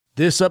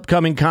This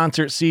upcoming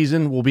concert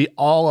season will be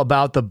all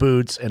about the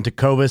boots, and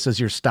Tecovas is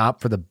your stop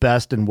for the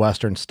best in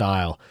Western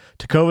style.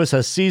 Tecovas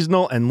has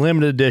seasonal and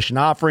limited edition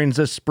offerings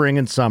this spring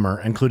and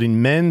summer,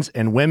 including men's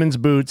and women's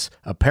boots,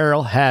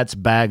 apparel, hats,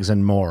 bags,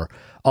 and more.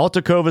 All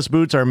Tecovas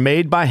boots are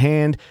made by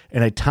hand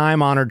in a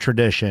time-honored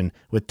tradition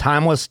with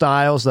timeless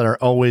styles that are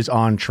always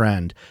on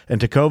trend. And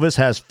Tecovas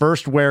has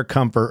first wear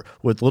comfort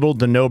with little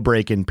to no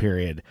break-in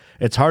period.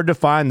 It's hard to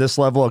find this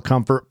level of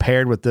comfort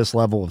paired with this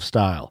level of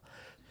style.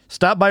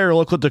 Stop by your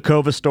local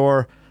Tecovas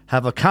store,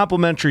 have a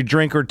complimentary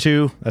drink or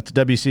two, that's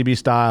WCB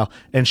style,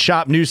 and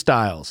shop new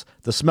styles.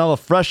 The smell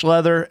of fresh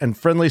leather and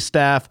friendly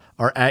staff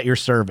are at your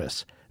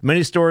service.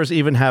 Many stores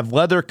even have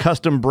leather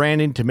custom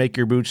branding to make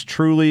your boots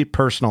truly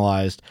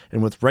personalized.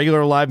 And with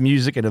regular live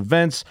music and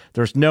events,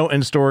 there's no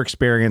in-store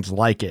experience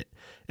like it.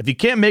 If you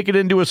can't make it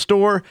into a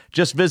store,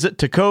 just visit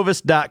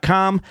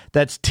tecovas.com.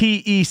 That's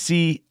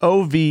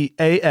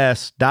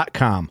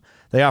TECOVAS.com.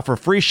 They offer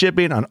free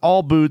shipping on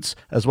all boots,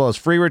 as well as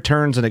free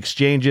returns and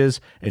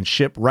exchanges, and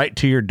ship right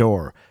to your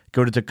door.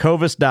 Go to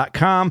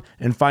tecovas.com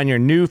and find your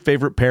new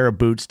favorite pair of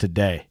boots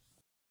today.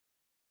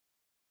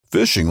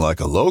 Fishing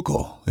like a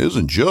local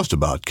isn't just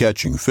about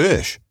catching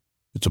fish.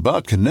 It's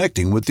about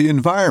connecting with the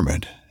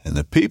environment and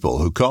the people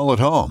who call it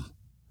home.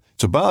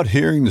 It's about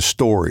hearing the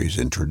stories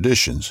and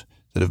traditions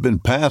that have been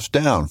passed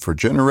down for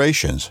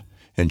generations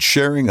and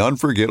sharing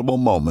unforgettable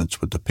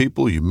moments with the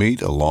people you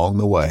meet along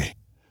the way.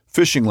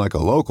 Fishing like a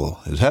local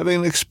is having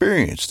an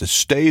experience that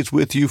stays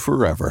with you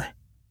forever.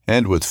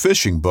 And with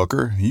Fishing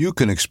Booker, you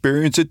can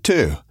experience it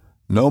too,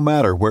 no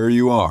matter where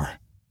you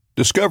are.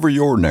 Discover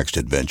your next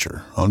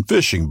adventure on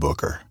Fishing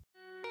Booker.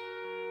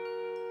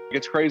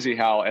 It's crazy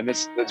how, and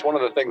that's one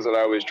of the things that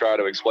I always try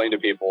to explain to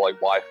people,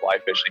 like why fly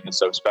fishing is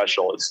so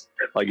special. It's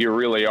like you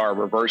really are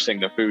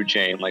reversing the food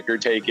chain. Like you're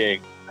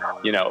taking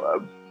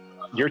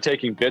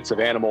bits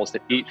of animals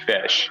that eat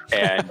fish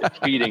and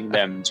feeding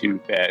them to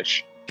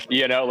fish.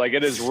 Like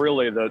it is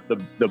really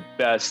the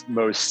best,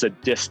 most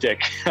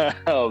sadistic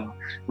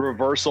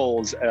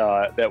reversals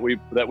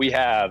that we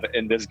have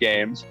in this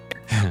game.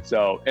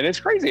 So, and it's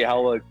crazy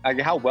how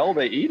well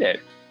they eat it.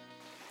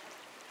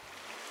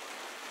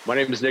 My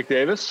name is Nick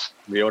Davis,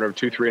 the owner of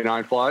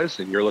 239 Flies,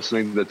 and you're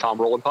listening to the Tom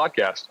Rowland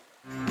Podcast.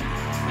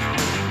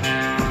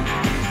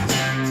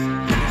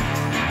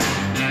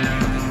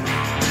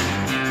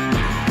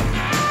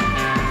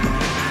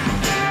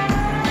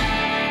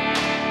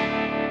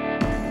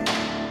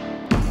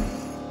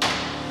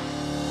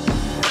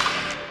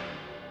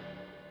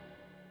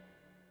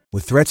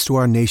 With threats to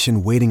our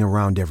nation waiting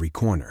around every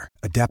corner,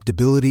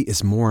 adaptability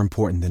is more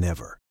important than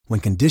ever.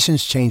 When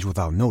conditions change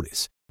without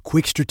notice,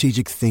 quick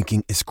strategic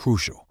thinking is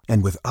crucial.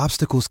 And with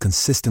obstacles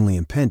consistently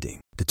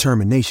impending,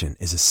 determination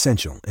is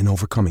essential in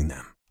overcoming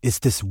them. It's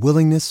this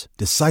willingness,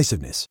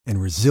 decisiveness,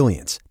 and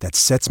resilience that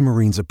sets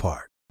Marines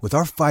apart. With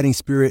our fighting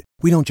spirit,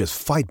 we don't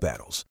just fight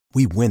battles,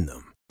 we win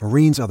them.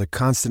 Marines are the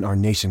constant our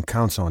nation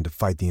counts on to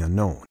fight the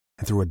unknown.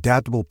 And through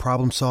adaptable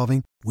problem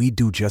solving, we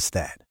do just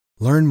that.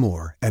 Learn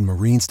more at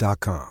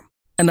marines.com.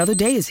 Another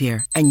day is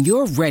here, and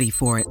you're ready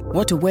for it.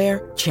 What to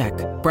wear? Check.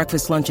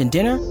 Breakfast, lunch, and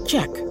dinner?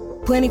 Check.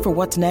 Planning for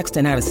what's next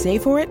and how to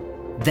save for it?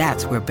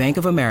 That's where Bank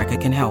of America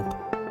can help.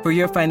 For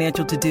your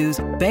financial to-dos,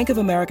 Bank of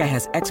America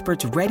has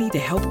experts ready to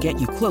help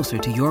get you closer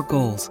to your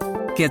goals.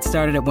 Get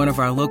started at one of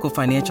our local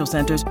financial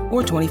centers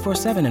or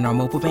 24/7 in our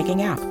mobile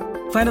banking app.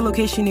 Find a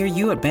location near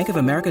you at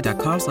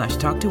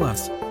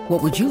bankofamerica.com/talktous.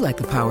 What would you like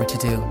the power to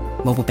do?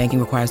 Mobile banking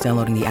requires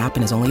downloading the app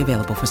and is only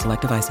available for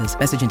select devices.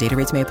 Message and data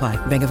rates may apply.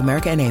 Bank of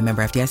America N.A.,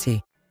 member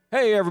FDIC.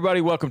 Hey,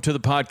 everybody. Welcome to the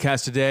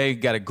podcast today.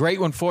 Got a great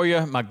one for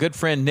you. My good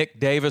friend Nick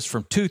Davis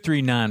from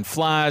 239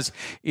 Flies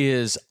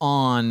is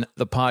on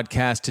the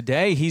podcast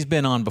today. He's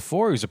been on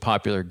before. He was a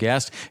popular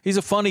guest. He's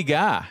a funny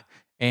guy.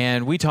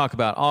 And we talk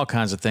about all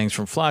kinds of things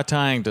from fly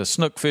tying to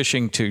snook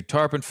fishing to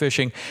tarpon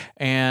fishing.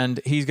 And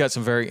he's got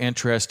some very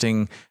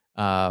interesting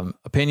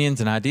opinions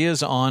and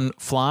ideas on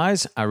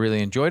flies. I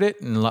really enjoyed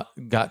it and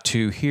got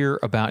to hear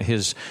about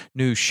his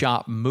new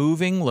shop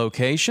moving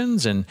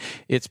locations, and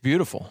it's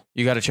beautiful.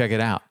 You got to check it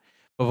out.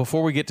 But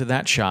before we get to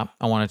that shop,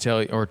 I want to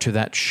tell you, or to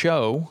that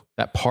show,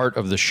 that part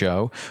of the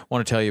show, I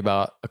want to tell you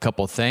about a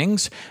couple of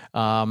things,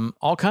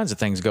 all kinds of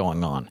things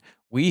going on.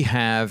 We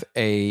have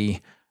a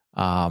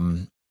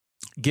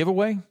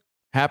giveaway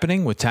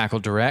happening with Tackle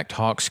Direct,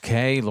 Hawks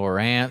K,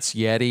 Lowrance,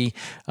 Yeti,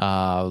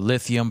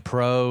 Lithium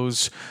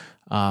Pros,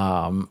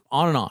 on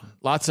and on.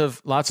 Lots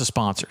of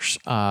sponsors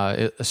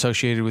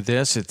associated with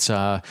this. It's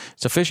a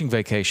fishing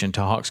vacation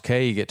to Hawks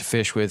K. You get to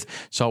fish with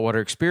Saltwater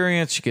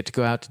Experience. You get to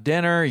go out to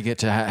dinner. You get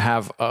to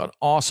have an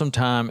awesome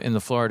time in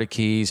the Florida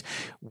Keys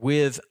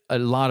with a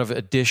lot of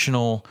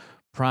additional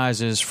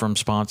prizes from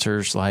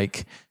sponsors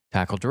like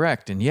Tackle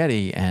Direct and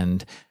Yeti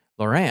and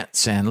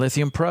Lowrance and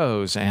Lithium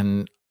Pros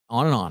and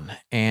on.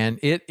 And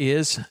it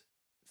is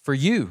for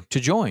you to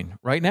join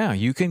right now.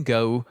 You can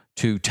go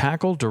to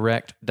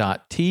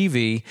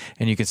tackledirect.tv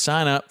and you can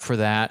sign up for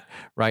that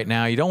right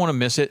now. You don't want to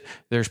miss it.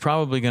 There's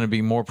probably going to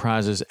be more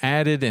prizes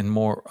added and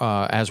more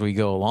as we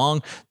go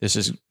along.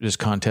 This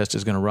contest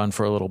is going to run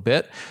for a little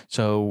bit,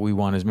 so we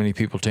want as many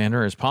people to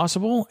enter as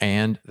possible,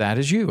 and that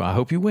is you. I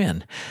hope you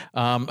win.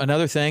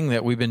 Another thing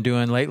that we've been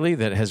doing lately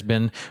that has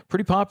been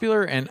pretty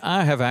popular, and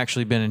I have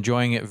actually been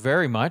enjoying it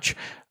very much.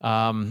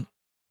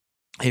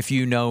 If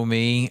you know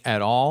me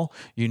at all,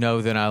 you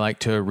know that I like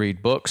to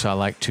read books. I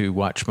like to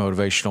watch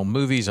motivational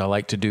movies. I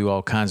like to do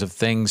all kinds of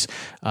things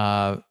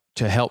to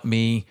help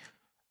me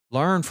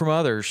learn from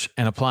others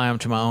and apply them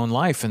to my own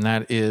life. And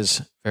that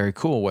is very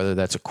cool, whether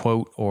that's a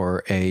quote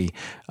or a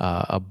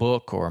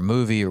book or a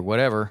movie or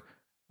whatever.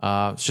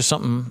 It's just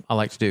something I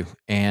like to do.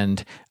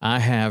 And I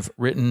have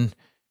written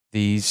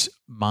these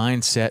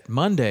Mindset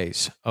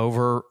Mondays,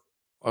 over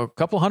a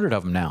couple hundred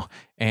of them now.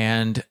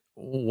 And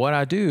what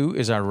I do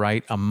is I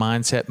write a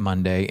Mindset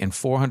Monday in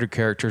 400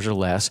 characters or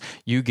less.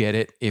 You get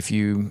it if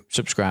you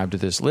subscribe to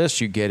this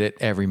list. You get it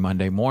every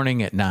Monday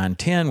morning at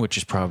 9:10, which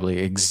is probably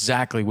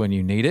exactly when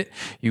you need it.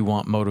 You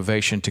want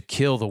motivation to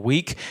kill the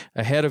week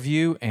ahead of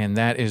you, and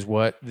that is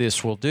what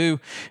this will do.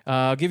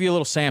 I'll give you a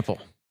little sample,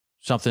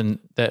 something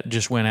that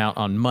just went out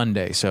on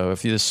Monday. So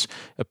if this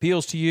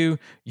appeals to you,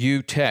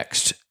 you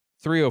text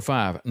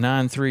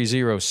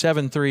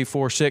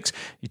 305-930-7346.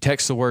 You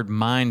text the word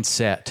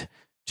mindset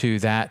to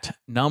that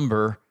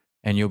number,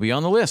 and you'll be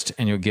on the list,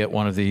 and you'll get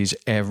one of these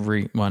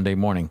every Monday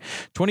morning.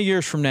 20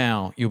 years from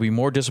now, you'll be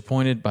more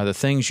disappointed by the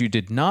things you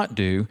did not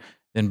do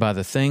than by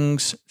the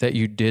things that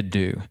you did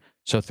do.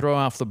 So throw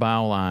off the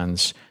bow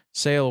lines,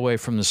 sail away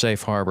from the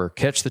safe harbor,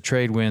 catch the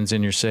trade winds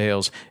in your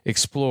sails,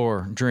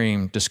 explore,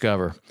 dream,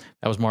 discover.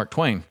 That was Mark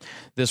Twain.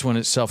 This one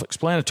is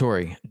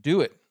self-explanatory.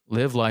 Do it.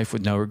 Live life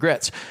with no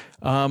regrets.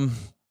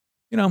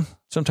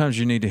 Sometimes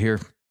you need to hear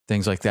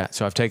things like that.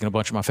 So I've taken a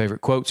bunch of my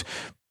favorite quotes,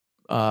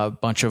 a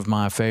bunch of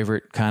my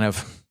favorite kind of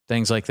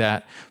things like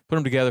that, put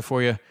them together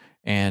for you.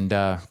 And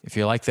if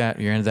you like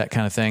that, you're into that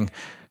kind of thing,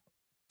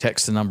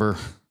 text the number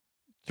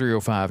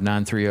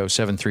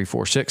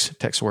 305-930-7346.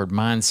 Text the word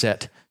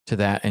mindset to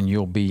that, and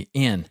you'll be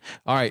in.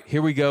 All right,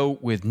 here we go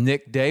with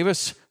Nick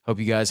Davis. Hope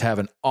you guys have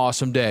an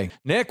awesome day.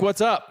 Nick, what's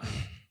up?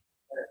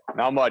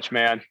 Not much,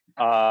 man.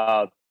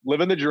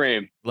 Living the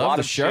dream. Love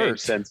the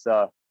shirt. Since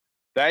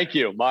thank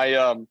you.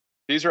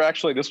 These are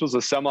actually, this was a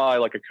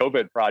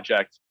COVID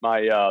project. My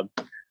then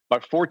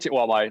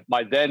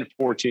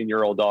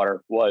 14-year-old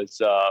daughter was,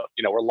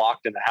 we're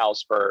locked in the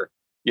house for,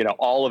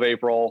 all of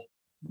April,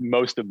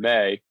 most of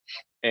May.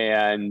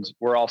 And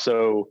we're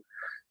also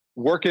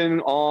working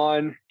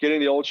on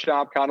getting the old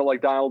shop kind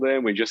of dialed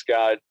in. We just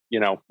got,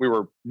 we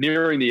were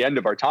nearing the end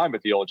of our time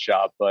at the old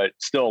shop, but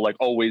still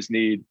always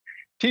need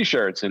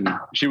t-shirts. And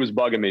she was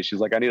bugging me. She's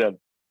like, I need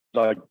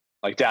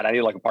Dad, I need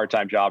a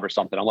part-time job or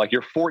something. I'm like,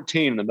 you're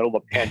 14 in the middle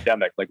of a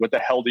pandemic. What the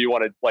hell do you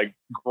want to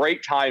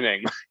great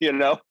timing,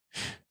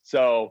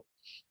 So,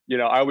 I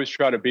always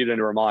try to beat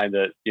into her mind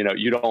that,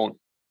 you don't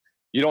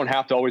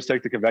have to always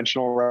take the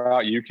conventional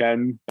route. You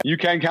can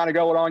kind of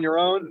go it on your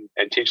own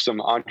and teach some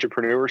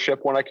entrepreneurship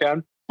when I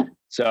can.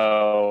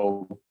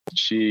 So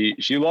she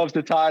loves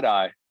the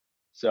tie-dye.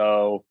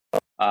 So,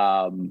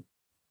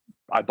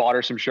 I bought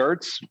her some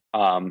shirts.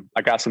 I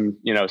got some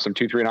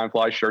 239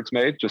 Fly shirts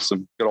made, just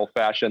some good old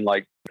fashioned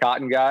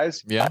cotton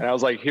guys. Yeah. And I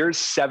was like, here's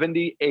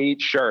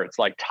 78 shirts,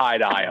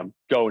 tie-dye them,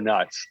 go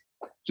nuts.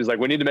 She's like,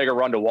 we need to make a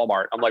run to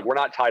Walmart. I'm like, we're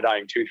not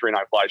tie-dyeing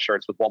 239 Fly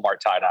shirts with Walmart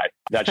tie-dye.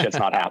 That shit's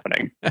not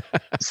happening.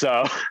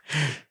 So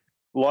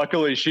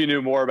luckily she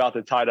knew more about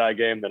the tie-dye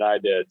game than I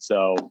did.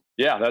 So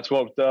yeah, that's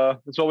what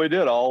we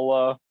did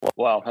all.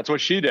 That's what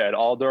she did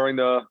all during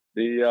the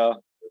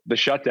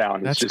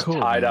shutdown. That's just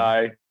cool,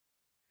 tie-dye. Man.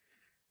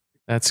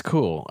 That's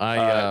cool.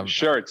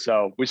 Shirts.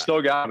 So we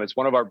still got them. It's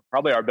one of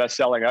probably our best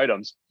selling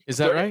items. Is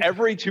that right?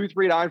 Every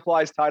 239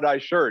 Flies tie-dye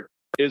shirt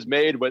is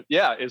made with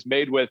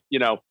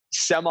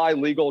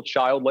semi-legal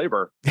child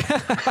labor,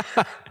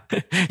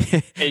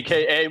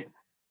 AKA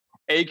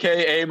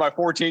my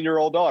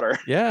 14-year-old daughter.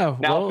 Yeah.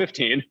 Now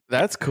 15.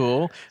 That's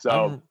cool.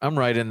 So I'm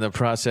right in the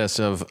process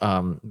of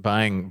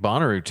buying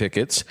Bonnaroo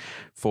tickets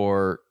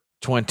for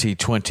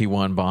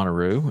 2021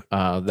 Bonnaroo.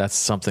 That's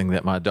something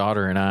that my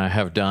daughter and I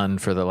have done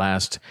for the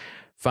last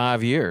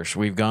 5 years.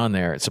 We've gone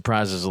there. It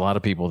surprises a lot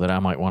of people that I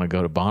might want to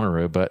go to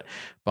Bonnaroo, but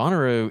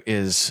Bonnaroo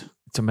it's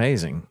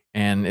amazing.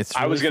 And it's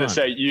really I was going to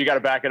say, you got to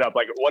back it up.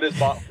 What is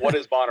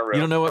Bonnaroo? You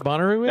don't know what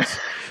Bonnaroo is?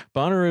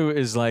 Bonnaroo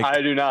is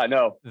I do not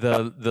know.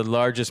 the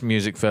largest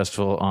music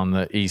festival on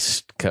the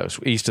East Coast,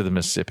 east of the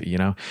Mississippi,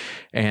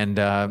 And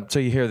so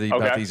you hear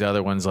about these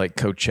other ones like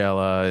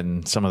Coachella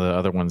and some of the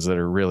other ones that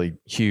are really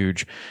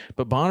huge.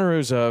 But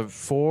Bonnaroo's a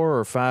 4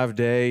 or 5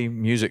 day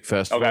music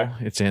festival. Okay.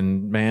 It's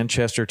in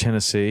Manchester,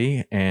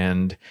 Tennessee,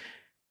 and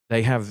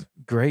they have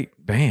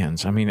great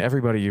bands. I mean,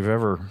 everybody you've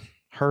ever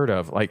heard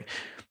of, like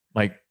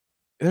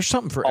there's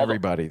something for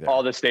everybody there.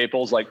 All the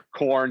staples like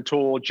Korn,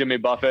 Tool, Jimmy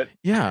Buffett.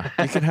 Yeah,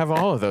 you can have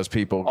all of those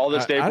people. All the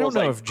staples. I don't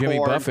know like if Jimmy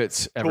Korn,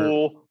 Buffett's ever.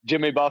 Tool,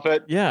 Jimmy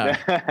Buffett.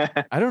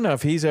 Yeah, I don't know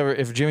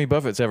if Jimmy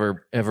Buffett's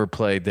ever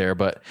played there,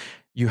 but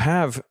you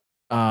have.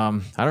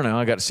 I don't know.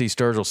 I got to see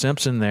Sturgill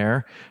Simpson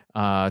there,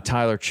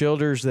 Tyler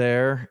Childers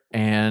there,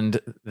 and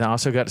I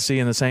also got to see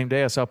in the same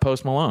day I saw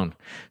Post Malone.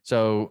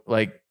 So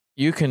like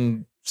you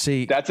can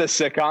see. That's a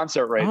sick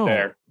concert right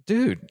there.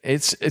 Dude,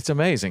 it's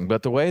amazing.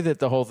 But the way that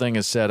the whole thing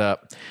is set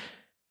up,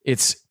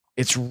 it's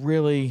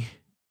really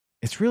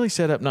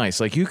set up nice.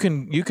 Like you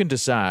can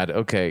decide,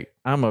 okay,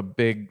 I'm a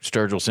big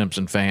Sturgill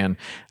Simpson fan.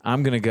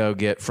 I'm going to go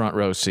get front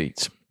row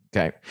seats.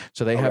 Okay.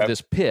 So they have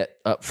this pit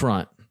up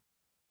front,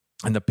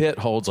 and the pit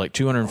holds like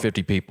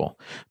 250 people,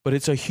 but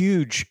it's a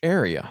huge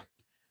area.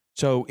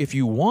 So if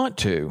you want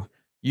to,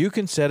 you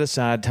can set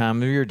aside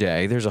time of your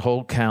day. There's a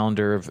whole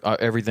calendar of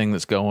everything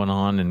that's going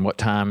on and what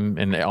time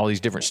and all these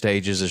different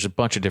stages. There's a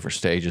bunch of different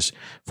stages,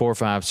 4,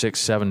 5, 6,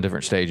 7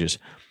 different stages.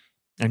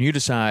 And you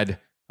decide,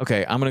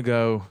 okay, I'm going to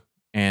go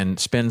and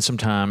spend some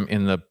time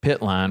in the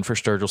pit line for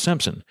Sturgill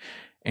Simpson.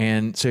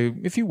 And so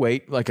if you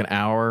wait like an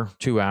hour,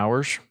 2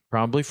 hours,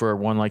 probably for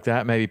one like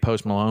that, maybe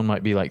Post Malone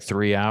might be like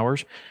 3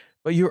 hours.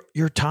 But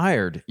you're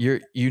tired.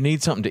 You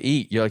need something to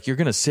eat. You're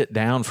going to sit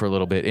down for a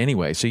little bit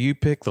anyway. So you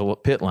pick the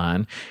pit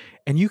line.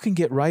 And you can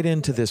get right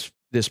into this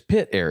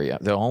pit area.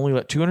 They'll only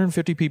let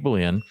 250 people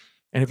in.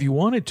 And if you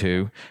wanted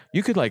to,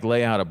 you could like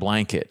lay out a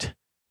blanket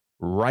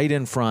right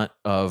in front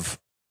of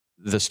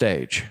the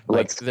stage.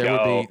 Like there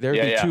would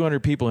be 200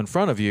 people in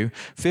front of you.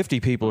 50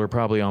 people are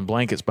probably on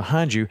blankets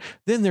behind you.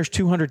 Then there's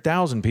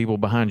 200,000 people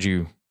behind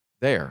you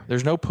there.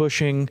 There's no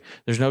pushing.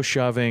 There's no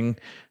shoving.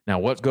 Now,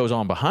 what goes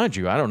on behind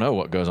you? I don't know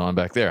what goes on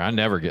back there. I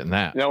never get in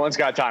that. No one's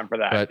got time for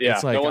that. But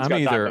it's like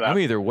I'm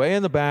either way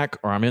in the back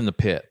or I'm in the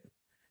pit.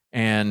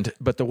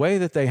 But the way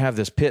that they have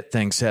this pit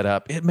thing set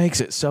up, it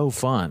makes it so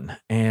fun.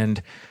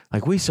 And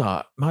like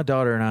my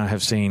daughter and I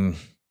have seen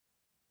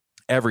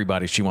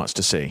everybody she wants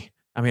to see.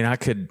 I mean, I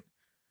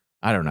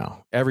don't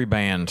know, every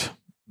band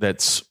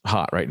that's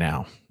hot right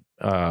now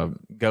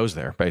goes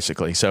there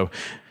basically. So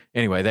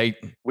anyway,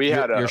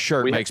 your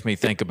shirt makes me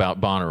think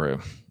about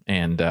Bonnaroo,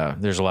 and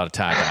there's a lot of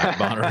tie dye at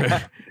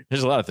Bonnaroo.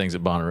 There's a lot of things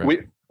at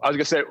Bonnaroo. I was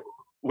gonna say,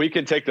 we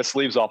can take the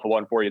sleeves off of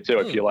one for you too,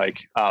 if you like.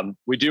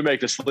 We do make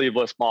the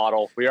sleeveless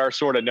model. We are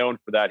sort of known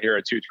for that here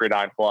at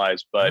 239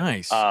 Flies, but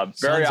nice.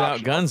 Very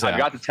out, guns out. I've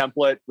got the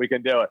template. We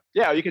can do it.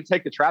 Yeah, you can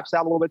take the traps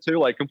out a little bit too.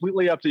 Like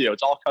completely up to you.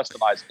 It's all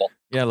customizable.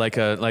 Yeah, like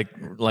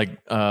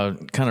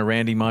kind of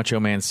Randy Macho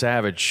Man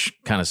Savage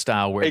kind of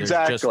style where there's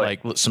just like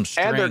some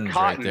strings and they're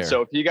cotton, right there.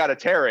 So if you got to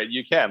tear it,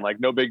 you can.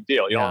 Like no big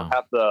deal. You don't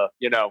have the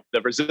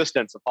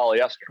resistance of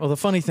polyester. Well, the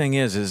funny thing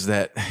is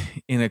that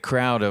in a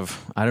crowd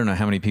of I don't know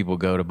how many people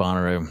go to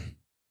Bonnaroo.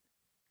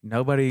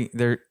 Nobody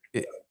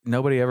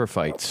ever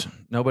fights.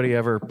 Nobody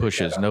ever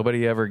pushes.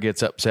 Nobody ever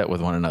gets upset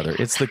with one another.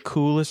 It's the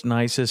coolest,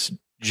 nicest,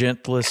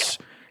 gentlest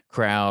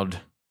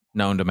crowd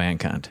known to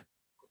mankind.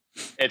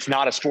 It's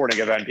not a sporting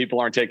event.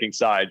 People aren't taking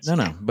sides.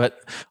 No. But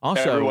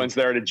also everyone's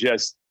there to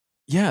just.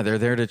 Yeah, they're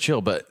there to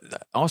chill. But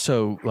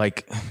also,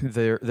 like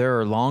there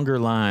are longer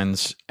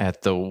lines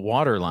at the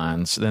water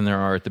lines than there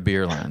are at the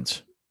beer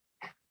lines.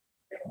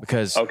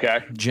 Because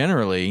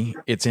generally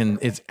it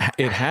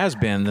has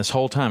been this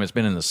whole time. It's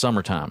been in the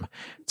summertime.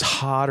 It's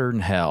hotter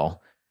than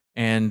hell.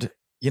 And,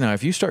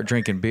 if you start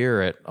drinking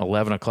beer at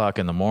 11 o'clock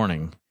in the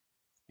morning,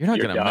 you're not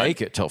going to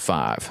make it till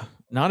 5.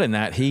 Not in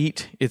that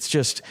heat. It's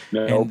just,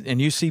 and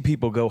you see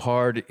people go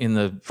hard in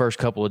the first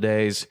couple of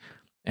days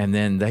and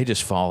then they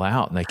just fall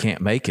out and they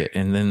can't make it.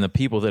 And then the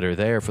people that are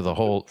there for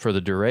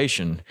the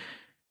duration,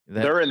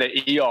 they're in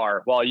the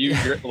ER while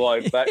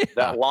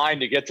that line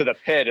to get to the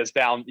pit is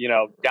down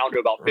to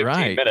about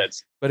 15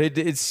 minutes. But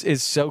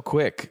it's so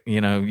quick,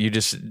 you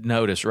just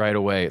notice right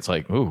away. It's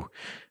like, ooh,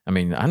 I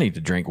mean, I need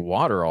to drink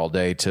water all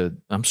day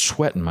I'm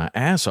sweating my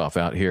ass off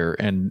out here.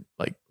 And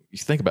like, you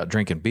think about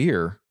drinking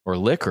beer or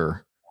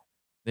liquor.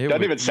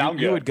 Doesn't even sound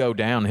good. You would go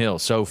downhill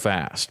so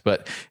fast.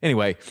 But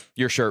anyway,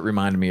 your shirt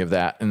reminded me of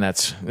that. And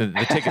that's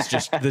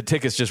the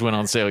tickets just went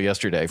on sale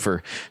yesterday for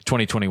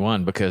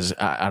 2021 because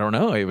I don't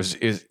know. It was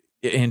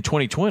in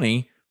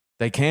 2020,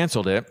 they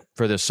canceled it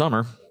for this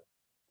summer.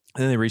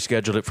 And then they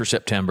rescheduled it for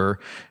September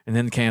and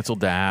then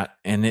canceled that.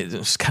 And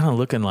it's kind of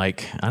looking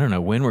like, I don't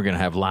know when we're going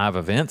to have live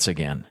events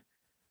again,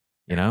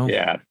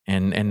 Yeah.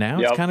 And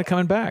now it's kind of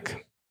coming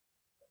back.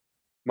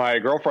 My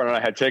girlfriend and I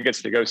had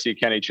tickets to go see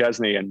Kenny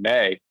Chesney in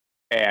May.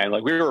 And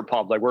like we were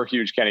pumped, like we're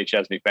huge Kenny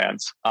Chesney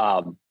fans.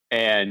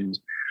 And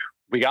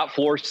we got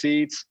floor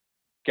seats,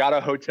 got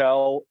a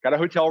hotel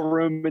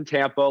room in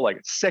Tampa, like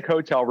a sick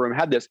hotel room,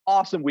 had this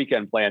awesome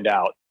weekend planned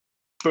out.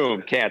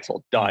 Boom,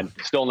 canceled, done.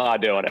 Still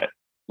not doing it.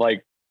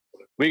 Like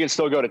we can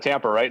still go to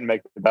Tampa, right? And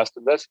make the best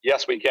of this.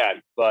 Yes, we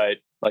can. But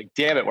like,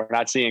 damn it, we're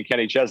not seeing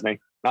Kenny Chesney.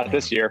 Not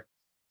this year.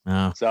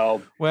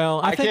 So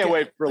I can't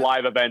wait for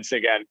live events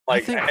again.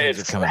 Like I think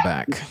things are coming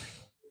back.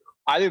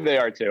 I think they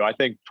are too. I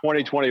think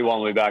 2021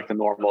 will be back to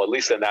normal, at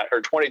least in that,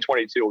 or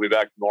 2022 will be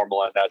back to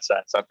normal in that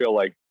sense. I feel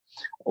like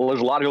there's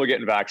a lot of people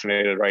getting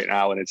vaccinated right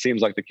now, and it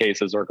seems like the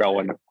cases are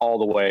going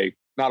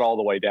not all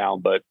the way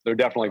down, but they're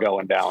definitely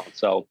going down.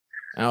 So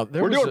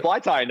we're doing fly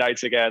tying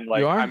nights again.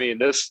 Like, I mean,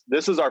 this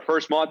is our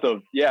first month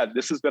of,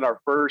 this has been our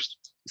first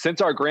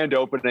since our grand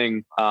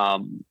opening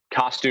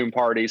costume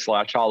party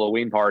 /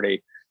 Halloween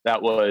party.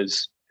 That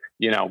was,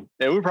 it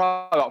was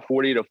probably about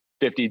 40 to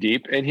 50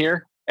 deep in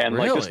here. And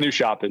like this new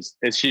shop is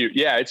huge.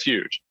 Yeah, it's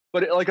huge.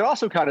 But it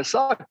also kind of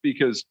sucked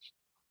because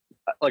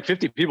like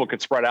 50 people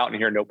could spread out in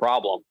here, no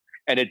problem.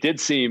 And it did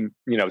seem,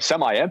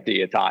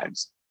 semi-empty at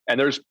times. And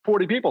there's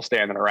 40 people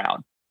standing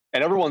around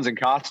and everyone's in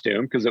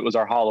costume because it was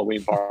our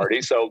Halloween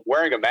party. So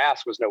wearing a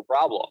mask was no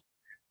problem.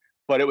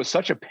 But it was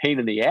such a pain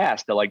in the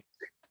ass to like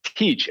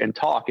teach and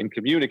talk and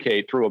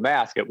communicate through a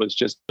mask. It was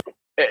just,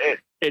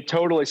 it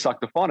totally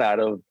sucked the fun out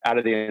of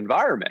the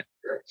environment.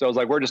 So I was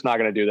like, we're just not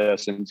going to do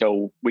this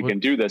until we can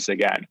do this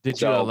again. Did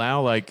you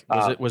allow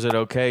was it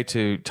okay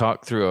to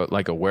talk through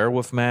a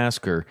werewolf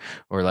mask or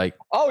like?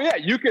 Oh yeah,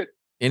 you could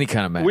any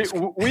kind of mask.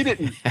 We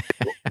didn't.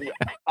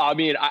 I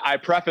mean, I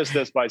preface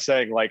this by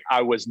saying like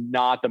I was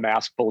not the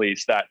mask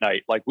police that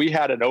night. Like we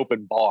had an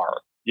open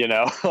bar.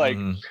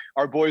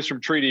 Our boys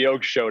from Treaty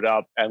Oaks showed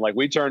up and like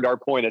we turned our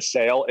point of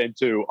sale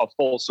into a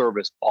full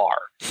service bar.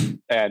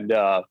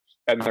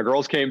 And the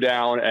girls came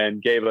down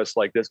and gave us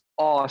like this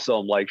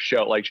awesome like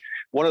show. Like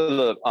one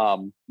of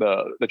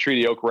the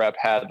Treaty Oak rep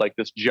had like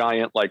this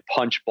giant like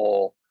punch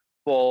bowl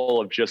full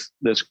of just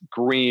this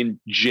green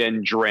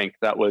gin drink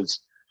that was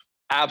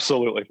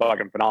absolutely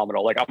fucking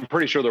phenomenal. Like I'm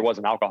pretty sure there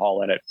wasn't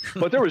alcohol in it,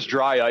 but there was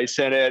dry ice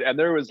in it, and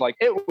there was like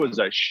it was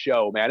a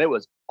show, man. It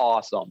was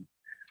awesome,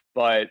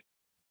 but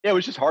it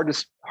was just hard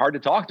to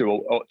talk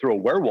through a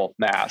werewolf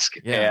mask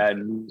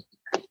and.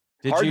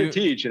 To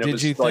teach. And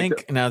did you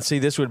think, now see,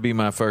 this would be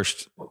my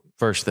first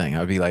thing.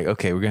 I'd be like,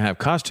 okay, we're going to have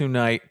costume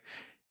night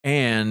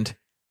and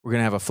we're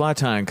going to have a fly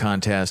tying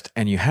contest,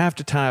 and you have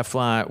to tie a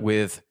fly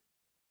with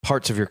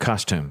parts of your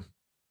costume.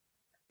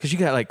 Cause you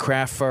got like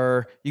craft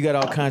fur, you got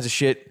all kinds of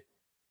shit.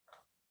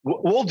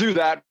 We'll do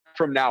that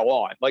from now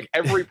on. Like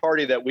every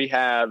party that we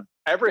have,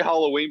 every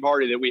Halloween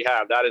party that we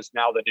have, that is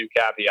now the new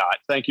caveat.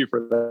 Thank you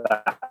for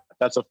that.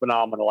 That's a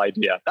phenomenal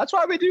idea. That's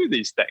why we do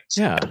these things.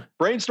 Yeah.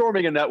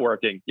 Brainstorming and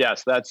networking.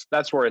 Yes,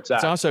 that's where it's at.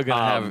 It's also going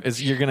to have,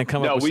 you're going to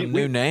come up with some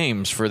new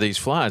names for these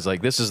flies.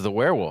 Like this is the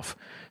werewolf.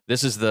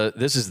 This is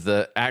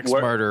the axe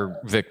murder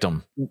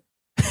victim.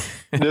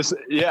 This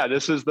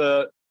is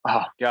the,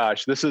 oh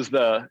gosh, this is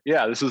the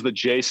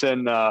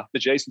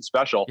Jason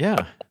special. Yeah.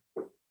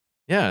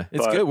 Yeah,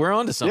 it's good. We're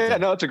on to something. Yeah,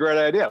 no, it's a great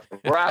idea.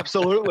 We're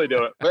absolutely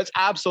doing it. It's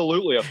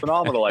absolutely a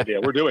phenomenal idea.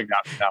 We're doing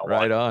that from now on.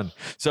 Right on.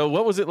 So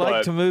what was it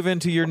like to move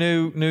into your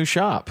new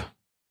shop?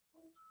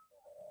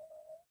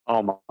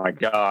 Oh my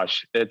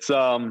gosh. It's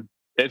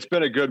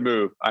been a good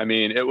move. I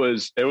mean, it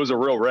was a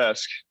real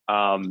risk.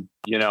 We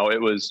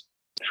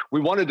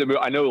wanted to move.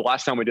 I know the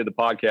last time we did the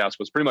podcast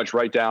was pretty much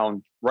right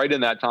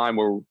in that time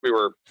where we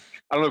were,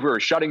 I don't know if we were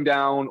shutting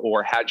down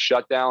or had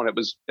shut down. It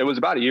was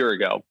about a year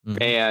ago.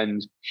 Mm-hmm.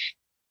 And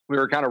we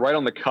were kind of right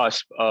on the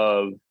cusp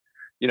of,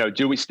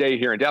 do we stay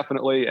here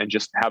indefinitely and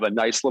just have a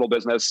nice little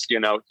business,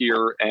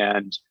 here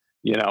and,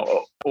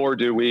 or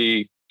do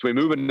we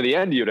move into the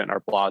end unit in our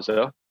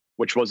plaza,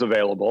 which was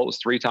available. It was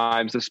 3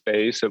 times the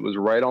space. It was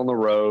right on the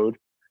road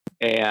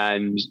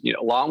and,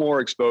 a lot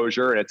more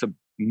exposure. And it's a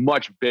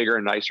much bigger,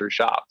 nicer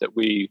shop that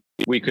we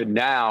could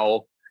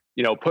now,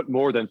 put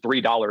more than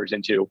 $3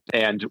 into,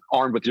 and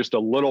armed with just a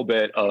little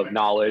bit of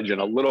knowledge and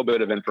a little bit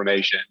of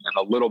information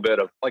and a little bit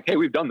of like, hey,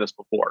 we've done this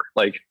before.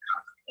 Like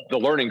the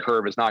learning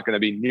curve is not going to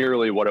be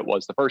nearly what it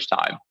was the first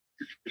time.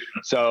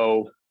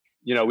 So,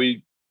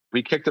 we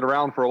kicked it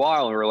around for a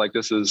while and we were like,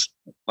 this is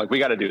like, we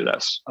got to do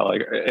this.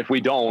 Like, if we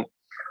don't,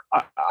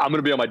 I'm going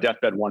to be on my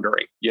deathbed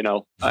wondering,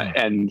 and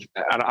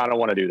I don't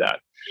want to do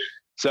that.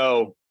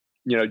 So,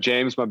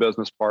 James, my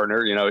business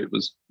partner, it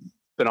was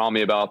been on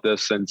me about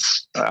this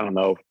since, I don't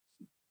know,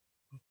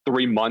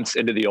 3 months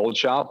into the old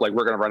shop. Like,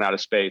 we're going to run out of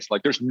space.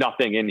 Like, there's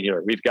nothing in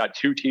here. We've got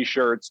 2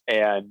 t-shirts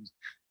and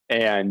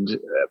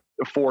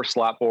 4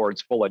 slap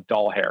boards full of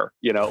doll hair,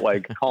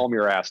 like calm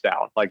your ass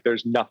down. Like,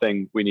 there's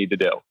nothing we need to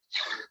do.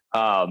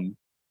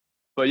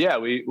 But yeah,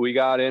 we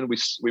got in,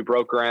 we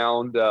broke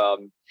ground,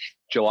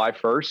 July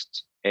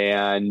 1st.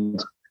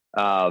 And,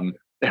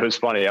 it was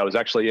funny. I was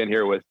actually in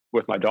here with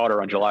my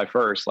daughter on July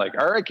 1st, like,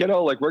 all right,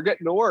 kiddo, like we're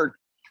getting to work.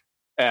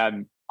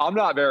 And I'm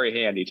not very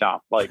handy, Tom.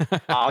 Like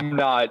I'm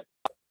not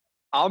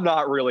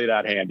really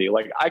that handy.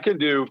 Like I can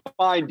do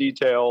fine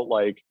detail,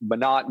 like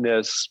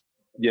monotonous,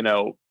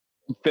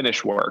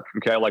 finish work.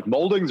 Okay. Like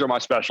moldings are my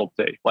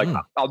specialty. Like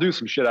I'll do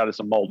some shit out of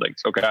some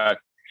moldings. Okay.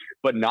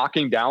 But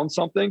knocking down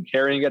something,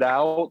 carrying it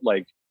out,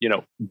 like,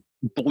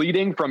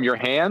 bleeding from your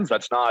hands,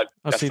 that's not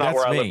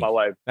where I live my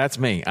life. That's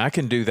me. I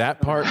can do that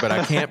part, but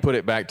I can't put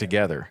it back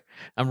together.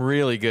 I'm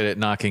really good at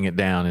knocking it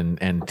down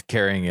and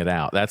carrying it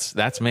out.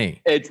 That's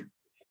me.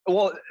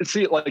 Well,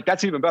 see, like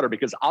that's even better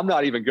because I'm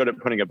not even good at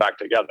putting it back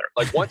together.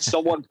 Like once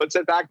someone puts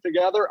it back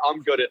together,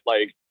 I'm good at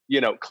like,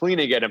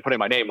 cleaning it and putting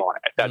my name on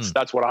it.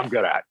 That's what I'm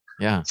good at.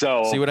 Yeah.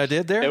 So see what I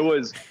did there? It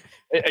was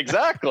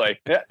Exactly.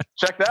 Yeah,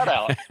 check that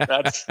out.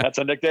 That's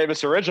a Nick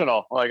Davis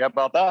original. Like, how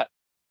about that?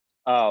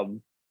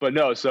 But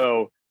no,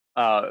 so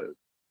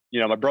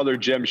my brother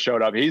Jim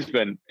showed up. He's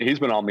been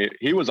on me.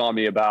 He was on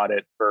me about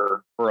it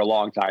for a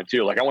long time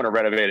too. Like, I want to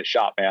renovate a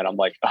shop, man. I'm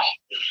like, oh,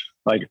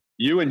 like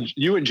you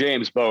and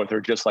James both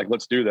are just like,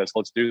 let's do this.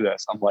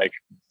 I'm like,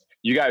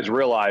 you guys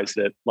realize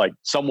that like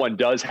someone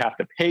does have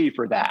to pay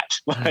for that.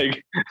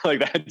 Like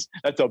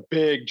that's a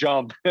big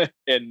jump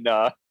in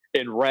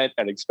rent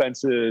and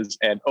expenses.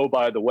 And oh,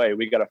 by the way,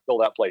 we got to fill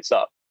that place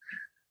up.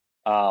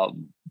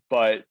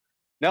 But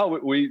no,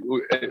 we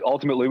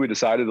ultimately we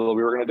decided that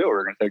we were going to do it. We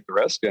were going to take the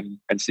risk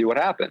and see what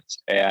happens.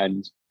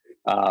 And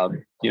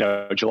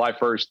July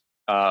 1st,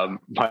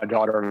 my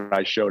daughter and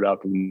I showed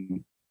up,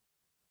 and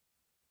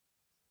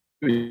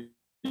we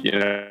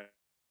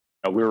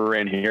were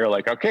in here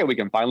like, okay, we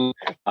can finally.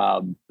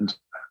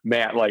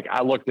 Man, like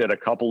I looked at a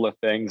couple of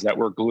things that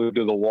were glued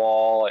to the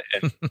wall,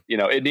 and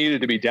it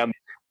needed to be done.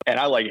 And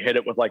I like hit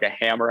it with like a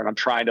hammer, and I'm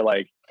trying to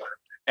like.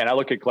 And I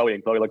look at Chloe,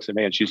 and Chloe looks at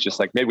me, and she's just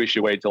like, maybe we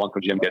should wait till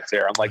Uncle Jim gets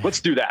here. I'm like, let's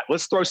do that.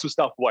 Let's throw some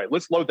stuff away.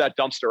 Let's load that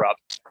dumpster up.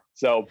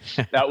 So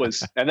that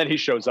was, and then he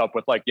shows up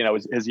with like,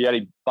 his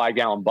Yeti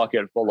 5-gallon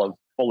bucket full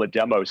of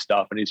demo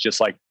stuff. And he's just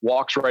like,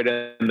 walks right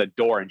in the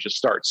door and just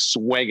starts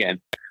swinging.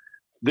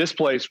 This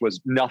place was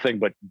nothing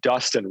but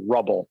dust and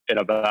rubble in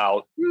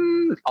about,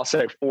 I'll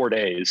say 4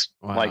 days.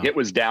 Wow. Like it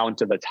was down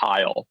to the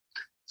tile.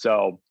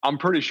 So I'm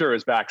pretty sure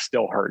his back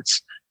still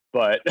hurts,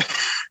 but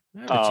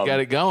yeah, but you got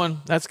it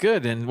going. That's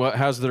good. And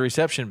how's the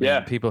reception been?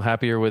 Yeah. People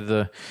happier with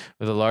the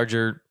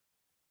larger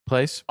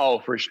place? Oh,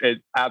 for sure.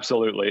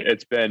 Absolutely.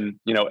 It's been,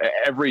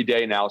 every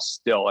day now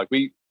still. Like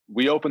we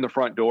opened the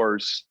front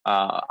doors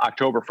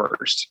October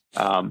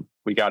 1st.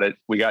 We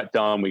got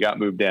done. We got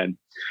moved in,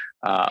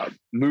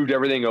 moved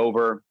everything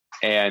over.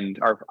 And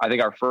I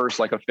think our first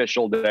like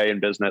official day in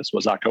business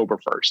was October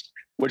 1st,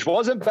 which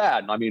wasn't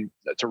bad. I mean,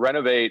 to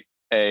renovate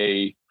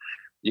a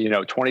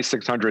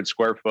 2,600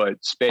 square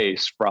foot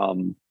space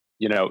from,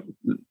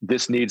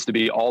 this needs to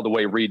be all the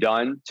way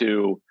redone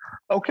to,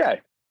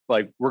 okay,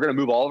 like we're going to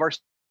move all of our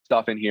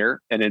stuff in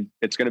here, and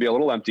it's going to be a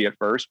little empty at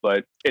first,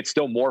 but it's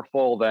still more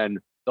full than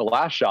the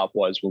last shop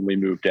was when we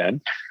moved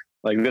in.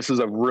 Like this is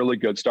a really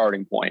good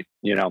starting point.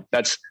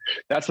 That's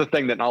the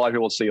thing that not a lot of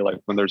people see. Like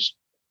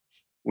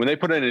when they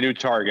put in a new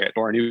Target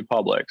or a new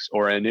Publix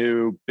or a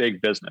new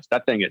big business,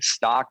 that thing is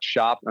stocked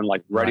shop and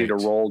like ready to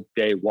roll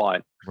day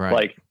one. Right.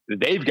 Like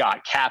they've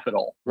got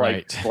capital,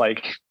 like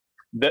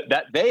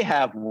that they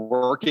have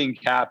working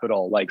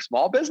capital. Like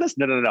small business,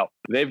 no.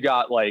 They've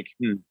got like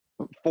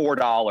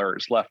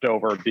 $4 left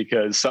over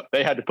because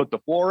they had to put the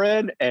floor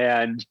in,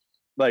 and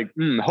like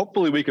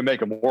hopefully we can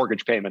make a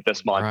mortgage payment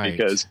this month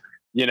because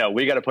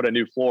we got to put a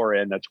new floor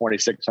in a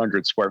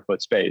 2,600 square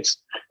foot space.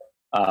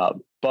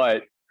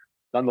 But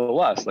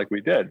nonetheless, like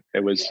we did,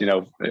 it was,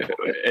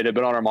 it had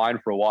been on our mind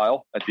for a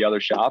while at the other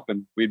shop,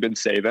 and we'd been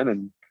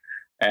saving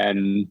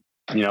and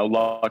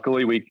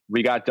luckily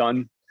we got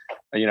done,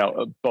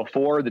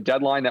 before the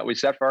deadline that we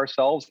set for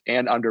ourselves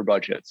and under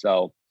budget.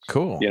 So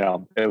cool.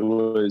 It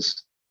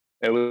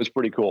was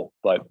pretty cool.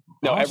 But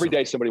no, awesome. Every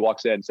day somebody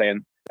walks in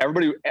saying,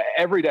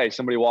 every day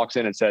somebody walks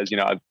in and says,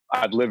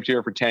 I've lived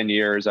here for 10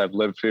 years. I've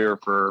lived here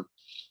for,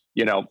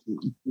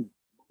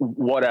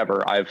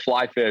 whatever. I've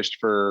fly fished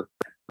for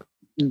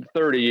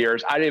 30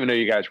 years. I didn't even know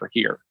you guys were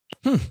here.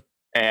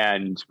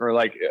 And we're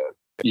like,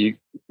 do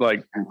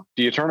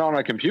you turn on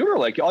a computer?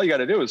 Like all you got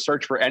to do is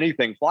search for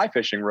anything fly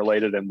fishing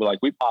related, and like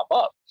we pop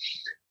up.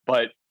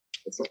 But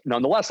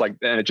nonetheless, like,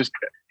 and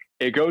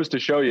it goes to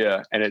show you,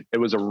 and it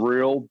was a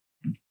real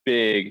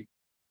big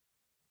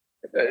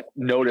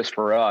notice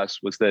for us,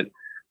 was that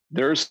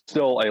there's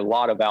still a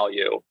lot of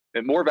value,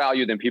 and more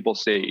value than people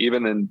see,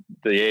 even in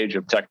the age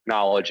of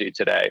technology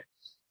today.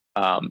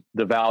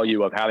 The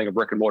value of having a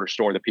brick and mortar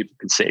store that people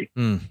can see,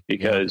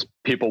 because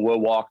people will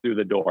walk through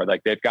the door.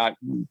 Like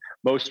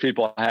most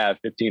people have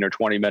 15 or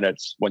 20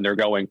 minutes when they're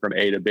going from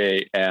A to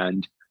B,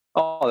 and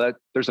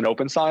there's an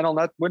open sign on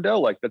that window.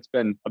 Like that's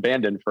been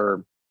abandoned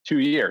for 2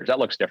 years. That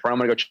looks different. I'm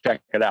going to go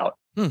check it out.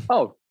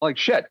 Oh, like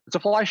shit. It's a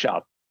fly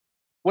shop.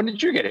 When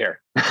did you get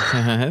here?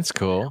 That's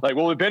cool. Like,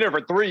 well, we've been here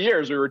for 3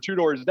 years. We were 2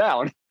 doors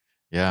down.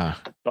 Yeah.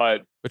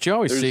 But you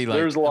always see like,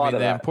 there's a lot of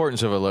the that.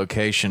 Importance of a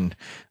location.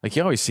 Like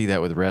you always see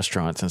that with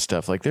restaurants and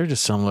stuff. Like there are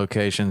just some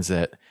locations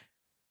that,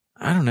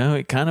 I don't know,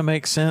 it kind of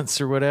makes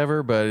sense or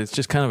whatever, but it's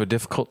just kind of a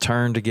difficult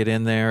turn to get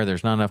in there.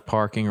 There's not enough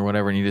parking or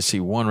whatever. And you just see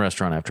one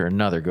restaurant after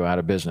another go out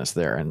of business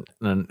there and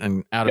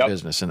out of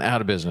business and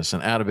out of business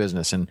and out of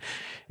business. And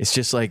it's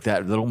just like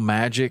that little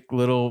magic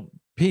little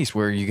piece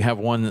where you have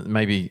one that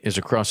maybe is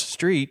across the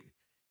street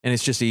and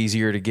it's just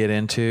easier to get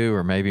into,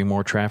 or maybe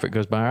more traffic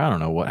goes by. I don't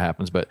know what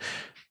happens, but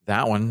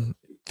that one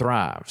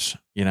thrives,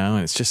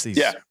 and it's just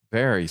these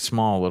very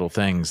small little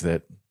things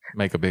that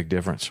make a big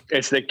difference.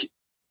 It's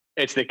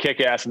the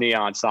kick-ass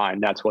neon sign.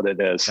 That's what it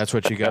is. That's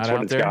what you got out there?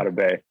 That's what it's got to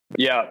be.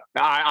 Yeah,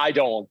 I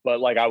don't, but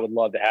like I would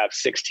love to have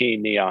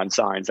 16 neon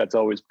signs. That's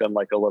always been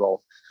like a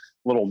little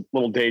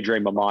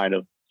daydream of mine,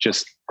 of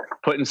just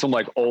putting some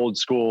like old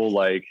school,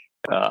 like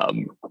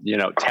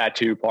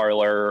tattoo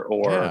parlor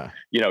or,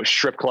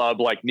 strip club,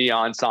 like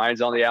neon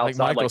signs on the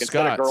outside, like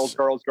instead of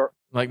girls,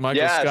 like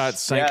Michael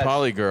Scott's St.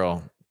 Pauli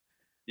girl.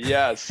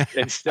 Yes.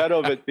 Instead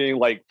of it being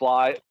like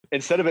girls,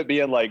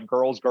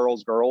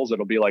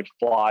 it'll be like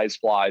flies.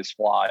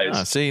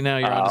 See, now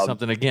you're onto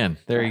something again.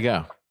 There you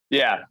go.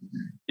 Yeah.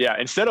 Yeah.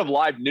 Instead of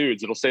live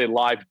nudes, it'll say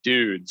live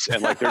dudes.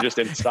 And like, they're just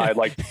inside,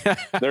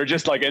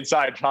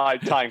 inside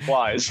tying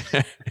flies.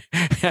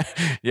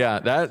 Yeah.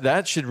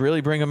 That should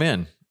really bring them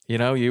in.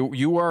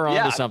 You were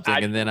onto something.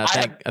 And then I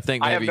think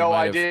maybe I have no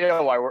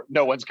idea why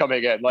no one's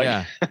coming in.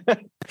 Like,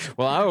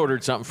 well, I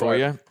ordered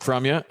something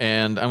from you,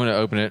 and I'm going to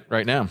open it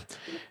right now.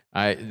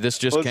 This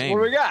just came.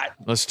 What do we got?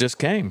 This just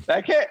came.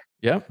 That came.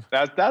 Yep.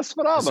 That's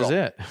phenomenal. This is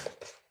it.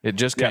 It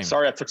just came. Yeah,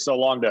 sorry I took so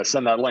long to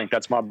send that link.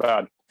 That's my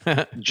bad.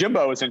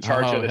 Jimbo is in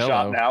charge of the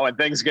shop now, and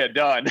things get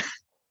done.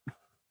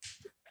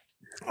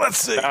 Let's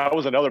see. That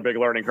was another big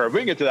learning curve.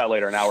 We can get to that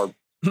later in hour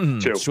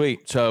 2.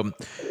 Sweet. So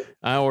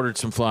I ordered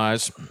some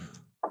flies.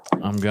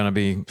 I'm going to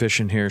be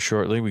fishing here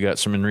shortly. We got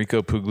some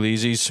Enrico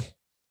Puglisi's.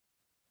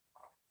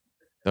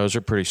 Those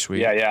are pretty sweet.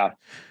 Yeah.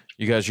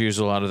 You guys use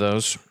a lot of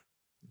those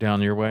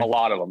down your way? A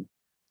lot of them.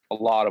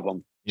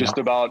 Yeah. Just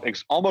about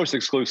almost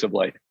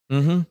exclusively.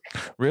 Mm-hmm.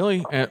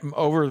 Really?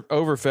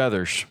 Over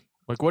feathers.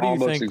 Like, what do you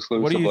think?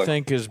 Exclusively. What do you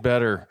think is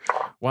better?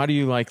 Why do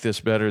you like this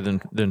better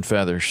than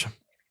feathers?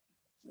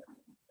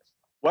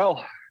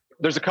 Well,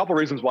 there's a couple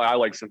reasons why I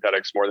like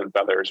synthetics more than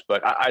feathers,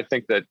 but I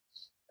think that,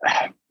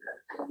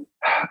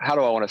 how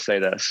do I want to say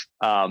this?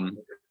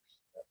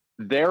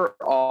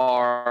 There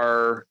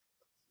are,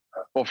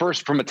 well,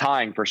 first from a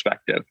tying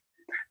perspective,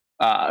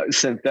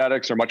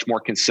 synthetics are much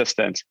more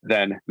consistent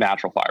than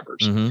natural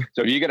fibers. Mm-hmm.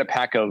 So if you get a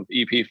pack of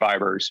EP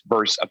fibers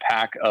versus a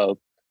pack of,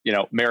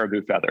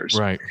 marabou feathers,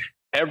 right?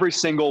 Every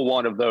single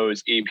one of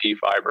those EP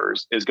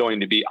fibers is going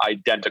to be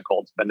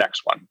identical to the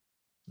next one.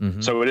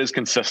 Mm-hmm. So it is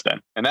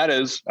consistent. And that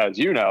is, as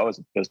you know, as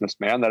a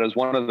businessman, that is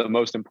one of the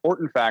most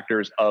important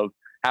factors of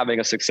having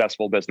a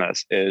successful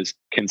business is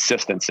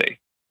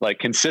consistency. Like,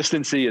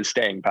 consistency is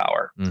staying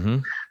power. Mm-hmm.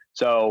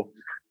 So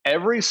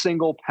every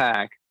single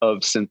pack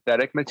of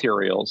synthetic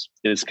materials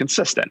is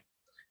consistent.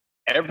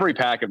 Every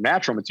pack of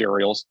natural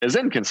materials is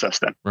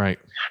inconsistent. Right.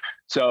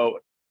 So,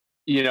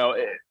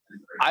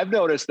 I've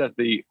noticed that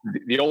the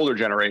older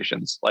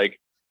generations, like,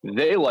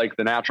 they like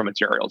the natural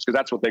materials because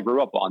that's what they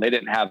grew up on. They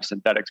didn't have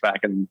synthetics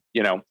back in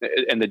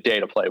the day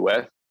to play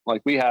with.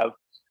 Like, we have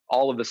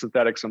all of the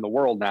synthetics in the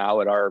world now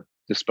at our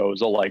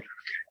disposal. Like,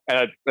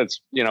 and that's,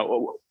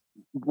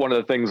 one of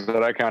the things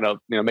that I kind of,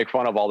 make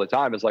fun of all the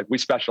time is, like, we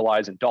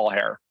specialize in doll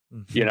hair.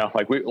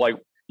 Mm-hmm. Like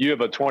you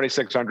have a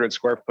 2,600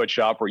 square foot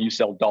shop where you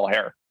sell doll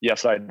hair.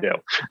 Yes, I do.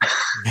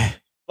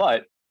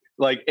 But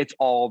like, it's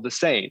all the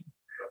same.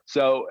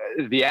 So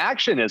the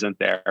action isn't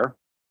there,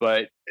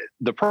 but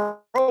the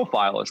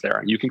profile is there,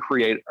 and you can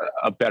create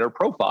a better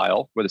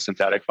profile with a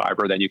synthetic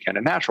fiber than you can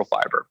a natural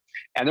fiber.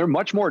 And they're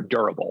much more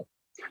durable.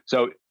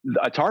 So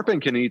a tarpon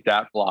can eat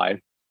that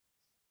fly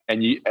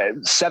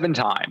 7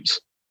 times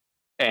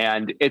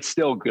and it's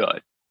still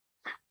good.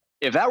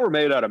 If that were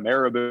made out of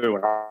marabou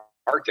and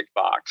Arctic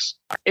fox,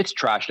 it's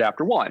trashed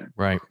after 1.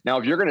 Right. Now,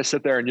 if you're going to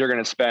sit there and you're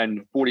going to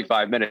spend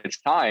 45 minutes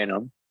tying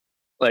them,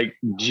 like,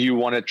 do you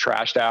want it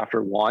trashed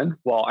after 1?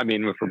 Well, I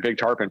mean, for big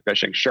tarpon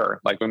fishing,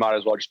 sure. Like, we might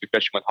as well just be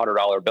fishing with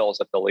 $100 bills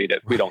that they'll eat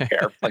it. We don't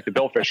care. Like, the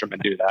bill fishermen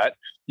do that.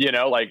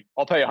 Like,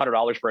 I'll pay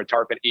 $100 for a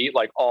tarpon eat,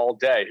 like, all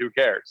day. Who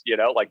cares?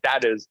 Like,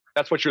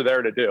 that's what you're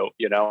there to do.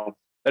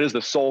 That is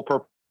the sole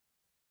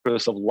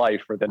purpose of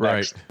life for the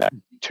next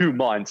 2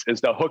 months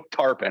is to hook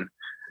tarpon.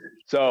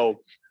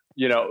 So,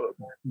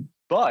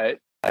 but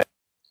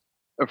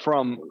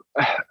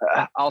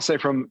I'll say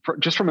from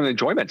an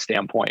enjoyment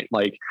standpoint,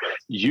 like,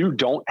 you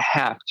don't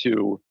have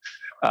to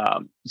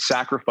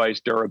sacrifice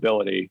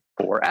durability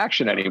for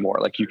action anymore.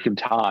 Like, you can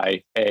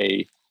tie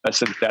a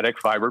synthetic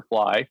fiber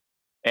fly,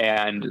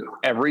 and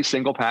every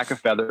single pack of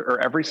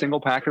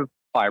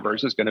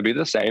fibers is going to be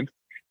the same.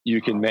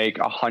 You can make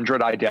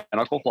 100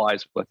 identical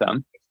flies with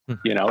them.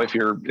 If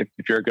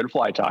you're a good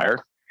fly tyer,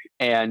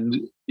 and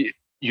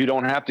you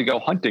don't have to go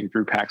hunting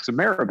through packs of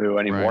marabou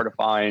anymore to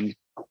find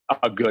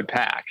a good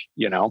pack.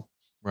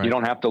 Right. You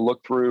don't have to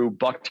look through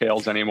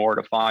bucktails anymore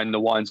to find the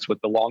ones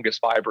with the longest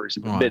fibers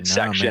in the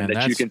midsection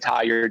that you can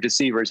tie your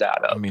deceivers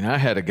out of. I mean, I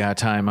had a guy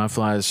tying my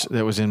flies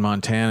that was in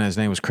Montana. His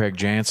name was Craig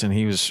Jansen.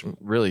 He was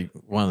really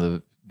one of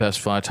the best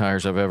fly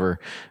tiers I've ever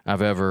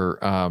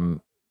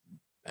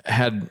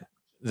had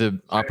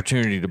the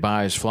opportunity to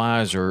buy his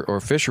flies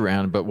or fish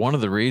around. But one of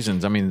the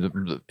reasons, I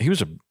mean, he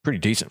was a pretty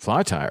decent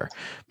fly tyer,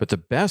 but the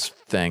best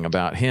thing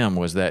about him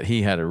was that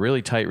he had a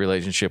really tight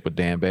relationship with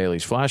Dan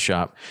Bailey's Fly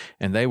Shop,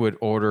 and they would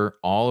order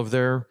all of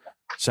their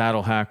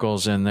saddle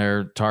hackles and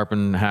their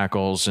tarpon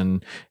hackles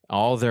and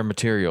all of their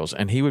materials.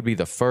 And he would be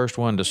the first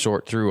one to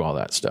sort through all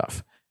that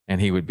stuff. And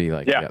he would be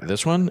like, yeah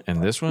this one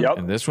and this one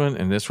and this one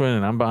and this one.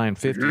 And I'm buying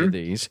 50 of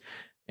these.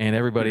 And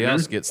everybody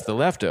else gets the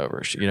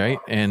leftovers, right?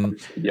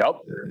 And,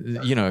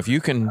 if you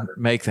can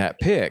make that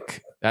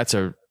pick, that's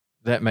a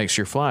that makes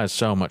your flies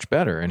so much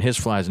better. And his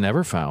flies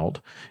never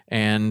fouled.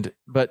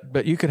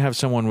 But you could have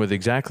someone with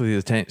exactly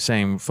the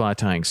same fly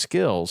tying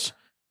skills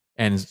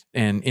and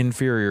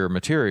inferior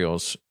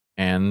materials,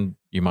 and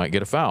you might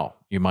get a foul.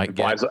 You might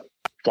get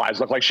flies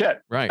look like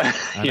shit. Right.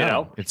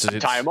 It's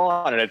tie them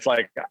on, and it's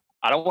like,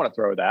 I don't want to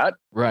throw that.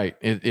 Right.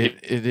 It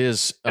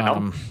is,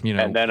 and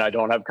then I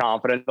don't have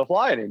confidence in the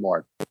fly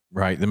anymore.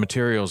 Right. The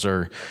materials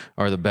are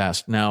the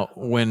best. Now,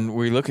 when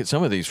we look at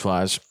some of these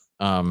flies,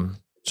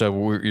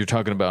 you're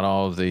talking about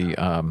all of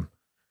the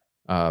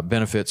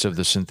benefits of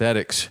the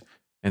synthetics.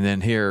 And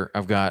then here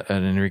I've got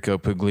an Enrico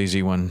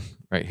Puglisi one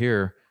right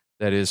here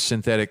that is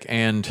synthetic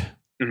and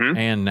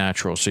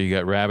natural. So you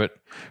got rabbit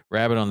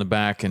on the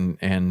back and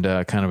kind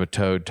of a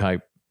toad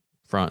type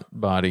front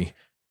body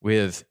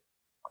with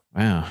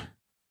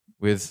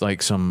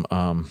like some,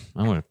 I'm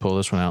going to pull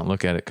this one out and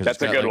look at it because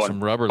it's got like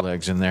some rubber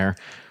legs in there.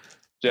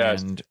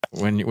 Yes. And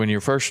when you're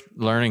first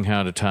learning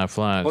how to tie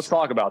flies, let's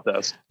talk about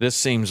this. This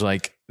seems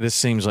like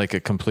a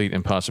complete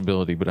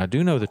impossibility, but I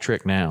do know the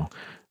trick now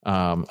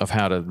of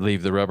how to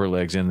leave the rubber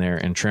legs in there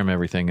and trim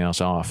everything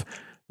else off,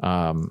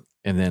 and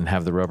then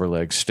have the rubber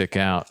legs stick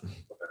out.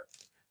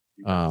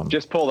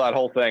 Just pull that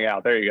whole thing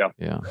out. There you go.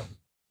 Yeah.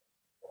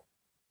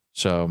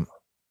 So,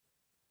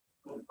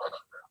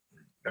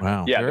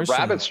 wow. Yeah, the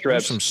rabbit strips.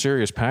 There's some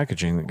serious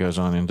packaging that goes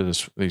on into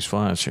these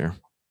flies here.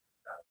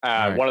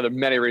 Right. One of the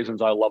many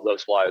reasons I love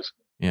those flies.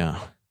 Yeah.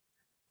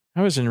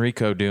 How is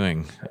Enrico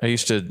doing? I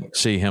used to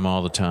see him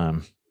all the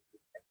time.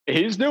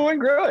 He's doing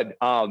good.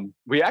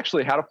 We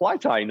actually had a fly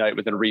tying night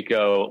with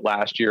Enrico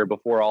last year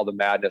before all the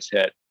madness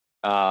hit.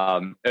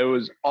 It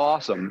was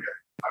awesome.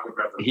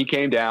 He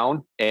came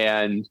down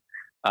and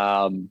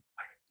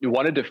he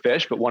wanted to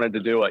fish, but wanted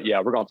to do it.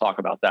 Yeah, we're going to talk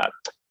about that.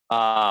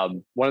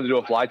 Wanted to do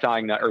a fly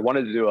tying night, or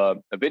wanted to do a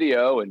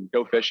video and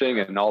go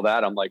fishing and all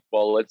that. I'm like,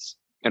 well,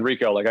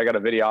 Enrico, like I got a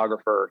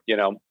videographer,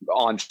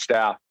 on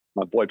staff,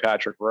 my boy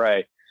Patrick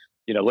Ray,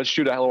 let's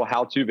shoot a little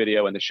how-to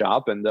video in the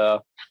shop and,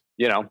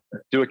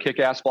 do a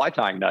kick-ass fly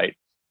tying night.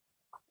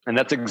 And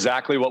that's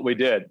exactly what we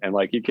did. And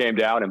like, he came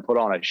down and put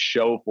on a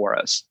show for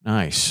us.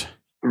 Nice.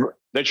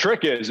 The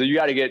trick is that you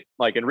got to get,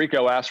 like,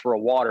 Enrico asked for a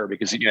water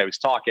because, he's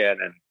talking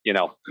and,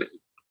 it's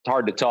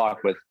hard to talk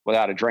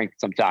without a drink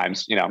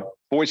sometimes,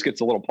 voice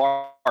gets a little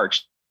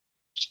parched.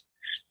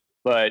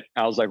 But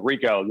I was like,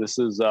 Rico, this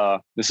is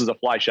a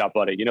fly shop,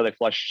 buddy. They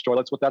flush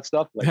toilets with that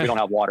stuff. Like, we don't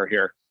have water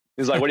here.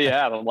 He's like, what do you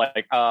have? I'm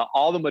like,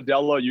 all the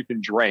Modelo you can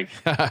drink.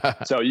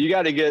 So you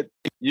got to get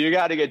 2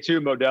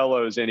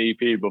 Modelos in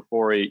EP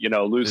before he,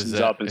 loosens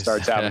up and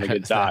starts having a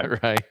good time.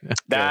 Right.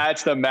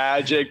 That's the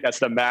magic. That's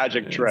the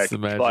magic trick. The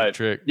magic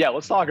trick. Yeah,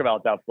 let's talk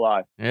about that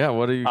fly. Yeah.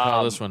 What do you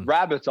call this one?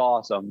 Rabbit's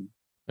awesome.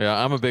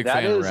 Yeah, I'm a big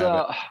fan of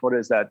rabbit. What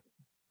is that?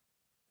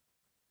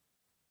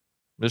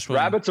 This one.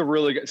 Rabbit's a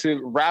really good. See,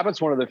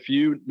 rabbit's one of the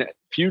few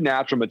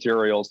natural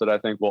materials that I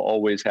think will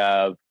always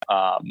have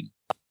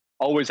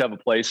a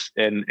place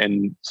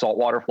in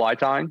saltwater fly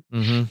tying.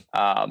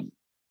 Mm-hmm.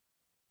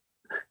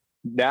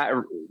 That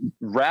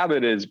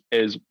rabbit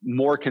is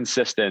more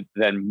consistent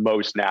than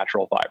most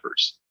natural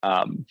fibers.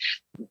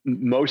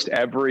 Most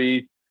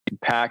every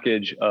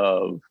package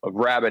of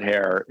rabbit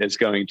hair is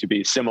going to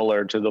be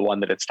similar to the one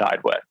that it's tied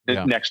with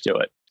next to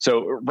it.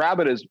 So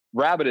rabbit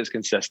is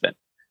consistent.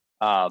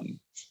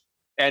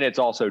 And it's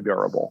also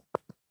durable.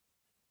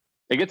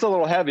 It gets a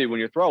little heavy when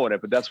you're throwing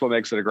it, but that's what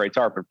makes it a great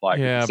tarpon fly.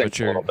 Yeah, but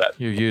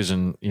you're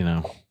using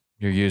an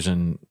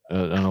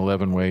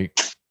 11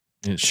 weight.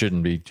 It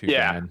shouldn't be too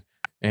bad.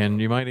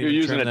 And you might even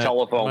even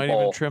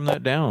trim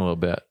that down a little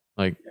bit.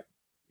 Like,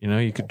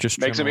 you could just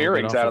make some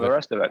earrings out of the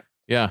rest of it.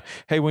 Yeah.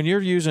 Hey, when you're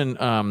using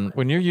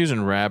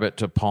rabbit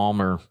to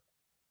palmer,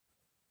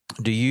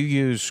 do you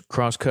use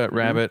cross-cut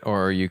rabbit,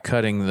 or are you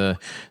cutting the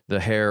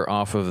hair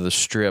off of the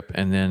strip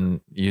and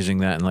then using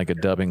that in like a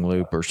dubbing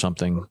loop or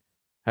something?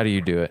 How do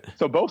you do it?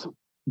 So both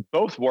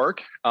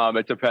work.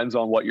 It depends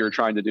on what you're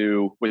trying to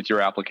do with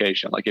your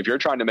application. Like if you're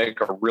trying to make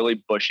a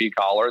really bushy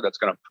collar that's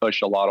going to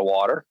push a lot of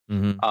water,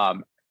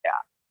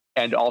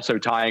 and also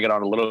tying it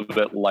on a little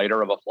bit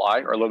lighter of a fly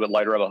or a little bit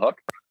lighter of a hook,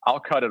 I'll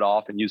cut it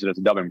off and use it as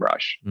a dubbing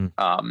brush.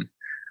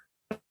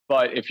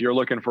 But if you're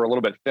looking for a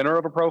little bit thinner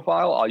of a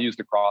profile, I'll use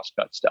the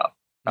cross-cut stuff.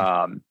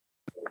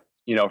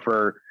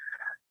 For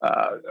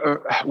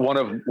one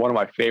of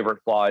my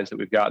favorite flies that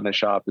we've got in the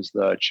shop is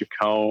the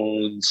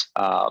Chacone's.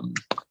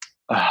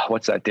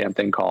 What's that damn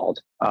thing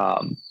called?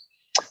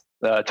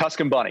 The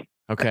Tuscan Bunny.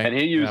 Okay, and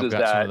he uses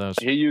that.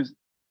 He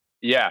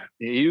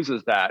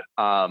uses that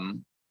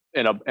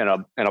in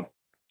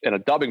a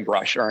dubbing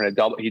brush or in a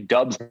double. He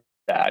dubs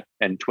that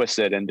and twists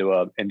it into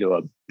a in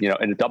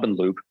a dubbing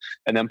loop,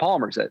 and then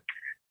palmers it.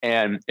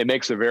 And it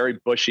makes a very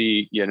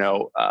bushy,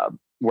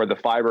 where the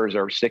fibers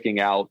are sticking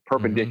out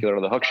perpendicular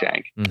to the hook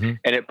shank. And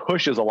it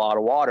pushes a lot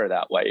of water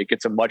that way. It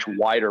gets a much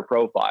wider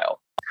profile.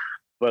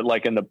 But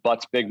like in the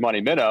Butts Big Money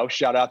Minnow,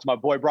 shout out to my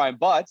boy Brian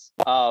Butts,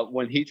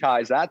 when he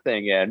ties that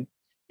thing in,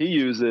 he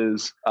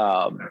uses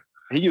a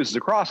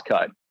cross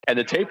cut, and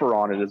the taper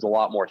on it is a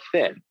lot more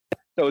thin.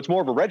 So it's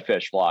more of a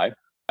redfish fly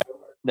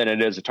than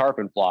it is a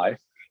tarpon fly.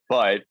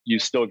 but you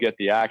still get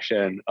the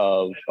action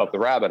of the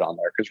rabbit on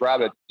there. Because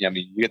rabbit, I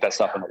mean, you get that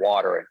stuff in the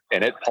water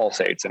and it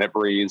pulsates and it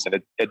breathes and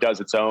it does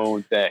its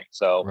own thing.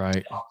 So,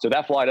 Right. So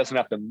that fly doesn't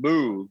have to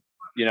move,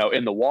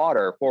 in the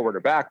water forward or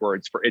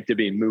backwards for it to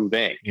be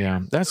moving.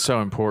 Yeah, that's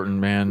so important,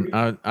 man.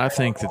 I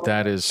think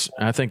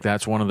I think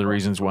that's one of the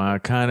reasons why I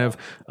kind of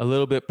a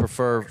little bit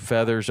prefer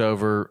feathers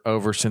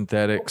over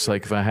synthetics.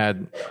 Like if I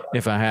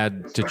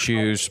had to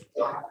choose,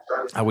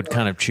 I would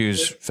kind of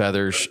choose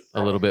feathers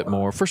a little bit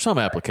more for some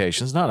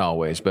applications, not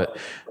always, but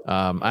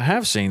I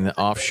have seen the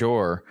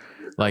offshore,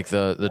 like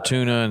the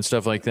tuna and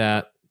stuff like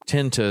that,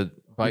 tend to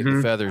bite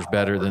the feathers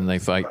better than they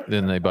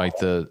bite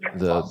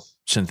the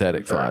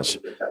synthetic flies.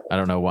 I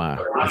don't know why.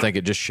 I think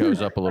it just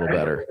shows up a little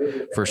better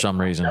for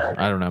some reason.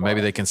 I don't know. Maybe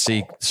they can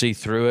see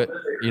through it,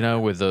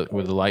 with the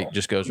light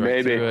just goes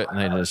right through it, and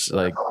they just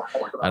I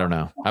don't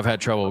know. I've had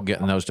trouble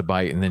getting those to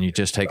bite, and then you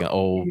just take an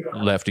old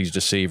Lefty's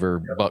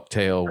Deceiver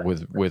bucktail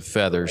with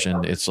feathers,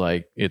 and it's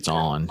like it's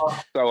on.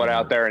 Throw it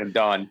out there and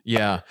done.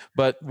 Yeah,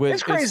 but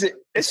it's crazy.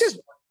 It's just.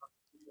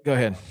 Go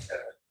ahead.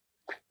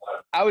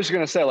 I was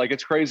going to say,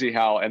 it's crazy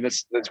how, and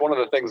it's one of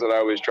the things that I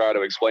always try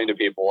to explain to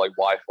people,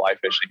 why fly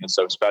fishing is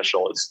so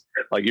special is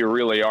you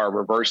really are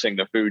reversing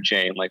the food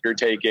chain. You're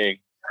taking,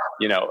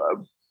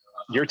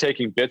 you're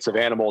taking bits of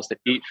animals that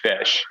eat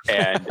fish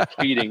and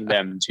feeding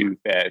them to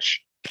fish.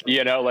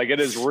 It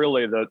is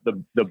really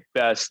the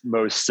best,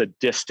 most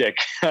sadistic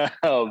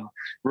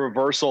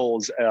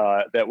reversals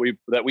that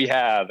we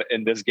have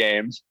in this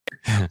game.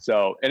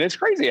 So, and it's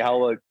crazy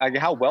how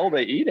well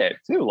they eat it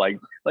too.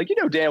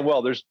 Damn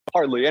well, there's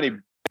hardly any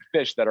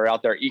fish that are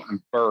out there eating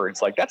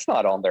birds. That's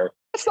not on their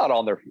I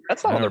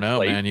don't know,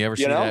 plate, man. You ever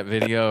see that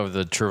video of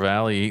the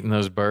trevally eating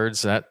those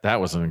birds? That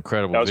was an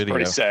incredible video. That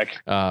was pretty sick.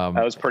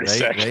 That was pretty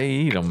sick. They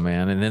eat them,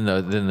 man. And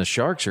then the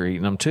sharks are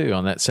eating them too.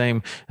 On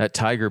that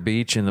Tiger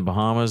Beach in the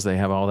Bahamas, they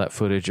have all that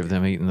footage of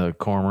them eating the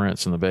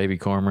cormorants and the baby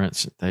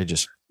cormorants. They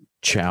just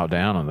chow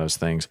down on those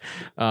things.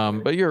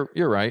 But you're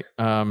right.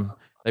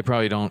 They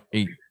probably don't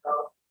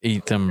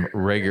eat them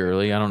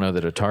regularly. I don't know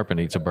that a tarpon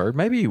eats a bird.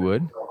 Maybe you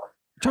would.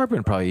 A tarpon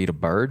would probably eat a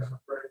bird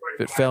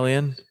if it fell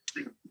in.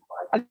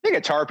 I think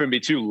a tarpon would be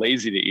too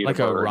lazy to eat a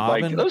bird.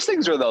 Robin? Those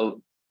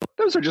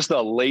are just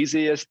the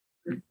laziest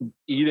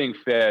eating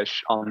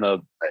fish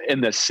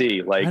in the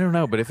sea. I don't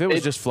know, but if it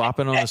was just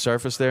flopping on the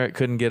surface there, it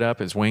couldn't get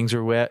up. Its wings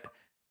are wet,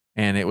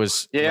 and it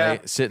was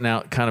sitting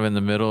out kind of in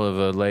the middle of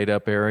a laid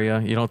up area.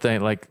 You don't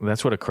think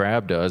that's what a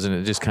crab does, and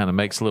it just kind of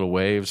makes little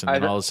waves, and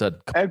then all of a sudden,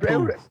 that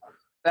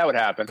would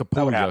happen.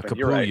 That would happen.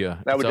 You're right.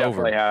 That would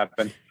definitely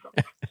happen.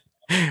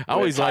 I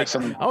always like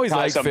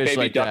fish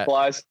like that.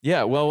 Flies.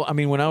 Yeah, well, I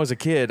mean, when I was a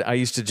kid, I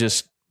used to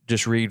just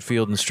read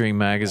Field and Stream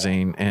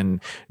magazine and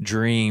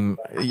dream.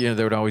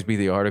 There would always be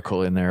the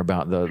article in there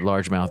about the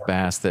largemouth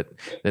bass that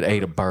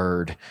ate a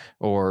bird,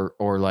 or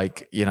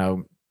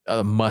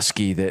a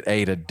muskie that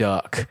ate a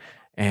duck.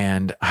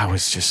 And I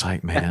was just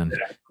like, man,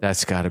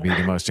 that's got to be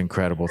the most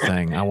incredible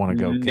thing. I want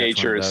to go.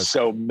 Nature is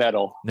so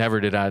metal.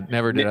 Never did I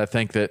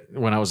think that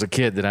when I was a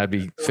kid that I'd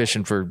be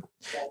fishing for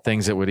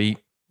things that would eat,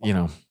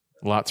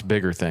 lots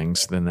bigger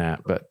things than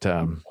that. But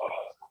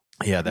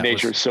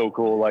nature's so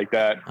cool like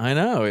that. I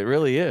know, it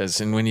really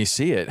is. And when you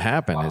see it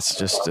happen, it's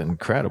just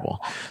incredible.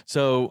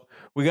 So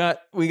we got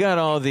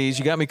all of these.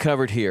 You got me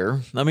covered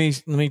here. Let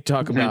me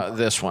talk about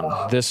this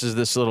one. This is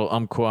this little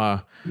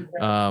Umpqua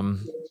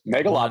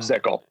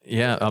megalopsicle.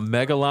 Yeah, a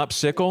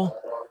megalopsicle.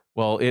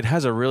 Well, it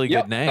has a really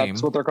good name.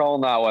 That's what they're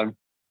calling that one.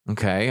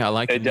 Okay, I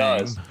like it.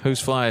 Does. Whose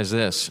fly is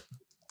this?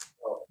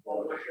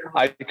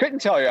 I couldn't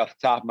tell you off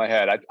the top of my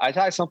head. I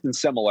tried something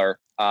similar.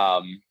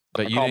 But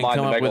you didn't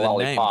come up with a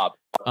name.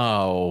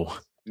 Oh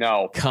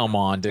no! Come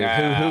on, dude.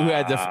 Who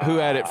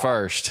had it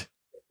first?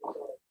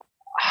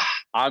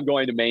 I'm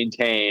going to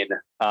maintain.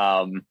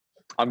 I'm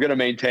going to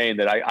maintain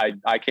that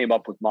I came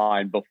up with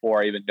mine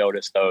before I even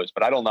noticed those.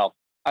 But I don't know.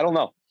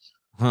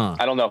 Huh.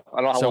 I don't know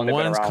how long they've been around. So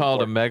one's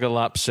called a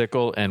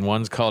megalopsicle and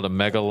one's called a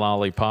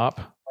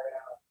megalollipop.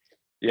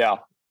 Yeah.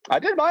 I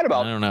did mine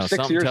about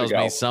 6 years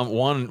ago. Something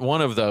tells me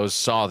one of those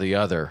saw the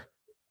other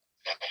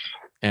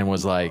and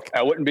was like,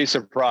 I wouldn't be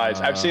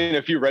surprised. I've seen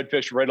a few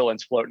redfish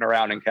riddlings floating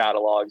around in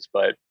catalogs,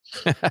 but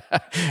all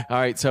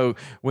right. So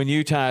when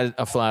you tie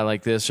a fly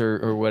like this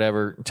or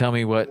whatever, tell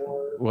me what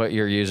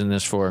you're using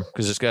this for,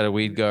 because it's got a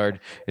weed guard,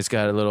 it's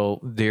got a little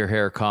deer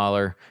hair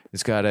collar,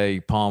 it's got a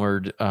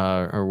palmered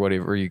or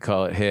whatever you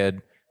call it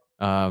head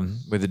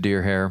with the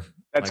deer hair.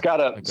 That's got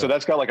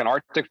like an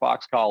Arctic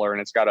fox collar,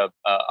 and it's got a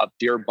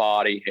deer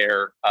body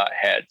hair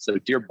head. So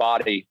deer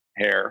body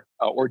hair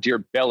or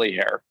deer belly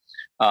hair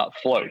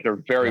float.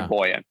 They're very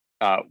buoyant.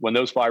 When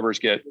those fibers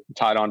get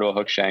tied onto a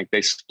hook shank,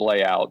 they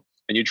splay out,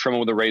 and you trim them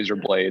with a razor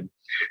blade,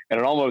 and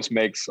it almost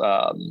makes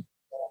like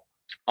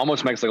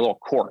a little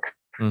cork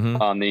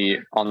on the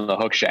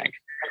hook shank.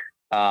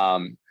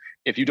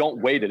 If you don't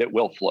weight it, it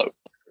will float,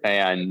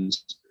 and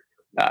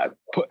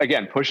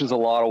pushes a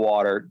lot of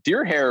water.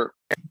 Deer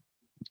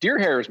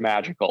hair is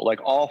magical. Like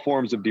all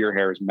forms of deer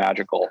hair is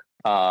magical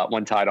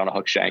when tied on a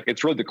hook shank.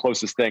 It's really the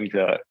closest thing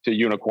to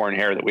unicorn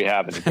hair that we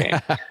have in the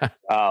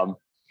game.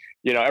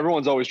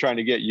 everyone's always trying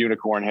to get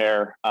unicorn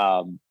hair.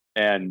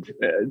 And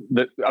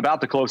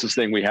about the closest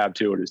thing we have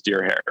to it is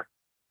deer hair.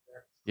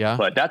 Yeah.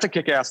 But that's a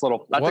kick-ass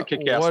little, what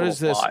is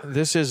this? fly.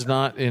 This is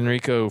not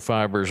Enrico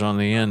fibers on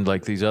the end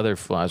like these other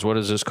flies. What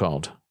is this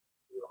called?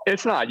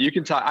 It's not.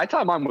 I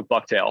tie mine with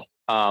bucktail.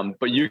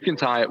 But you can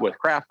tie it with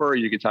craft fur.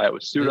 You can tie it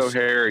with pseudo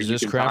hair. Is you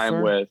this can craft tie them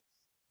fur? with.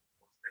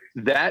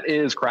 That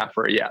is craft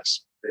fur.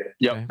 Yes.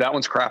 Yep. Okay. That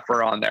one's craft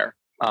fur on there.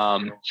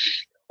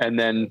 And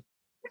then,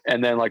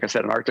 like I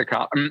said, an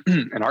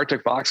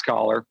Arctic fox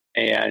collar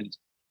and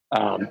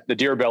the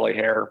deer belly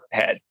hair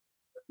head.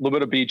 A little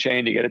bit of bead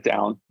chain to get it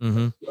down.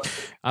 Mm-hmm.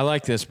 I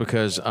like this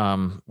because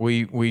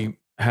we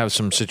have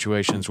some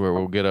situations where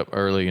we'll get up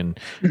early and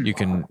you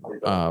can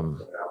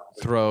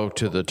throw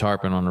to the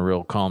tarpon on a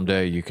real calm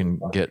day. You can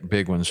get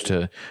big ones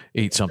to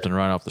eat something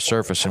right off the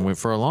surface. And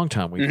for a long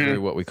time, we threw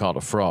what we called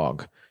a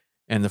frog.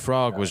 And the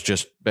frog was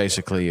just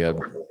basically a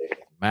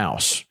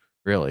mouse,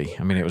 really.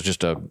 I mean, it was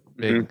just a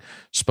big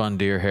spun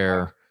deer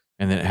hair,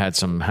 and then it had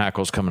some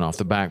hackles coming off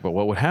the back. But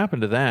what would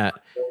happen to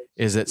that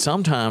is that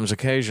sometimes,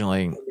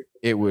 occasionally,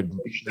 they would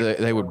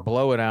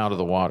blow it out of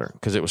the water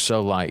because it was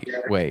so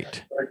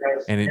lightweight.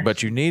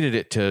 But you needed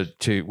it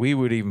to. We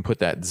would even put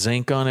that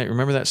zinc on it.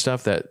 Remember that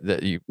stuff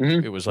that you?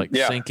 It was like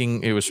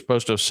sinking. It was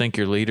supposed to sink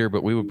your leader,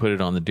 but we would put it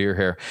on the deer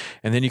hair,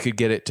 and then you could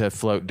get it to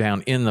float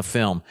down in the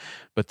film.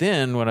 But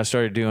then what I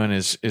started doing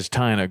is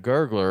tying a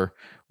gurgler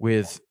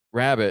with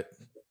rabbit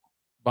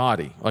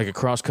body, like a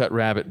cross-cut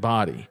rabbit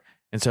body.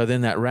 And so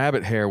then that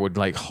rabbit hair would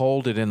like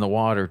hold it in the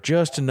water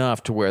just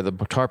enough to where the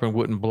tarpon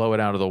wouldn't blow it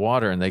out of the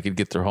water and they could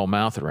get their whole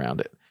mouth around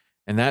it.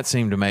 And that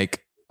seemed to make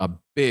a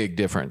big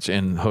difference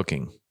in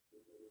hooking.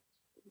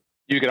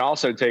 You can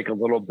also take a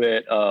little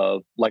bit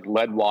of like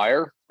lead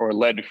wire or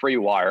lead-free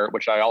wire,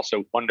 which I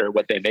also wonder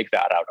what they make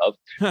that out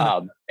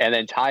of, and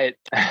then tie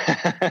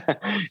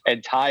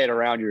it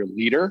around your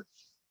leader.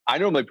 I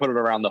normally put it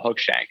around the hook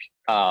shank,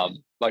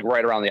 like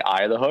right around the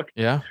eye of the hook.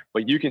 Yeah.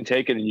 But you can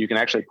take it and you can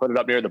actually put it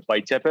up near the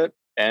bite tippet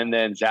and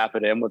then zap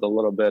it in with a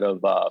little bit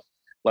of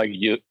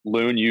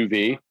loon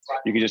UV.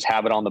 You can just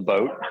have it on the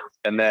boat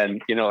and then,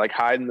 like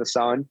hide in the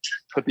sun,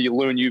 put the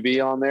loon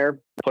UV on there,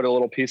 put a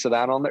little piece of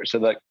that on there so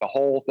that the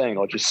whole thing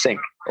will just sink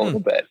a little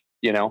bit,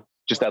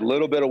 just that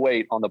little bit of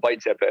weight on the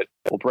bite tippet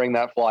will bring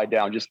that fly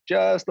down just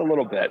a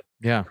little bit.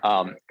 Yeah.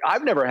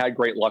 I've never had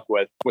great luck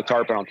with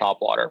tarpon on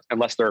topwater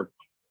unless they're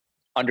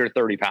under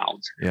 30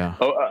 pounds. Yeah.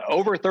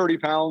 Over 30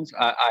 pounds,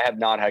 I have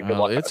not had good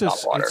luck with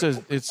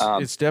topwater.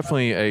 It's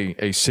definitely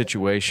a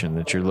situation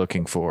that you're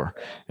looking for.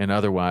 And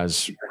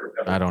otherwise,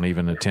 I don't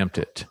even attempt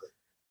it.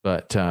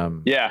 But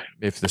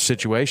if the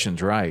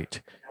situation's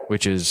right,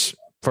 which is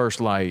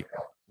first light,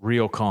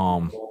 real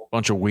calm,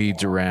 bunch of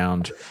weeds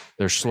around,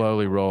 they're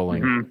slowly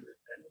rolling.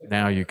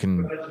 Now you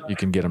can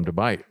get them to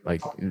bite.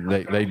 Like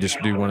they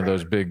just do one of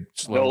those big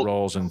slow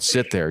rolls and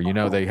sit there.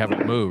 They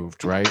haven't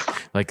moved, right?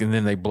 Like, and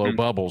then they blow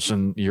bubbles,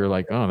 and you're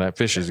like, oh, that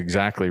fish is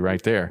exactly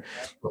right there.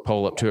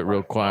 Pull up to it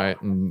real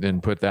quiet, and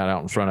then put that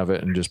out in front of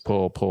it, and just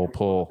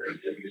pull,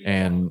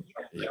 and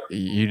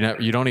you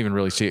don't even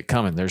really see it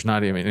coming. There's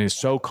not even. It's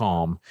so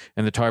calm,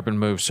 and the tarpon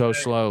moves so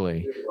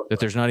slowly that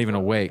there's not even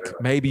a wake.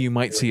 Maybe you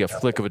might see a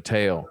flick of a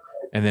tail,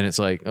 and then it's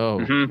like,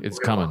 oh, it's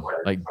coming.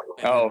 Like,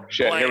 oh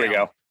shit, blam. Here we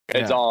go.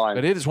 It's on.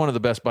 But it is one of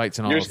the best bites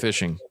in all of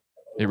fishing.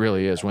 It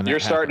really is. When you're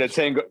starting to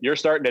tingle,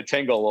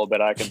 a little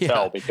bit. I can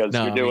tell because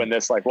you're doing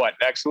this like what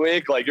next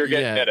week? Like you're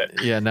getting at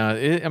it. Yeah. No.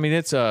 It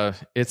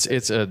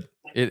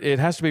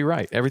has to be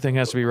right. Everything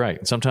has to be right.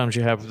 And sometimes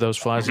you have those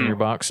flies in your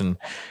box and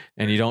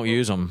you don't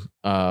use them.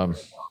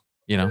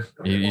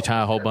 You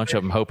tie a whole bunch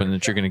of them hoping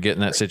that you're going to get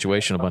in that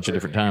situation a bunch of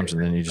different times,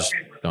 and then you just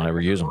don't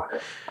ever use them.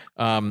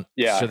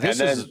 So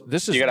this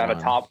is you got to have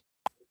a top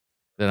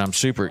that I'm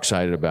super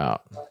excited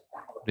about.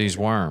 These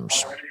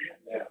worms.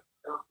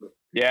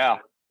 Yeah.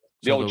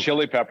 The old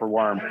chili pepper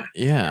worm.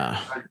 Yeah.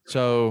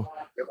 So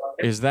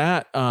is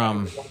that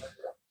what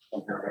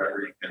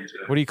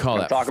do you call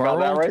that? Talk about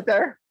that right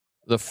there.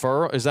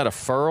 Is that a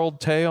furled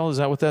tail? Is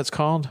that what that's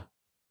called?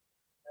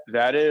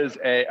 That is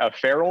a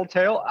feral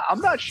tail. I'm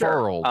not sure.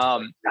 Furled.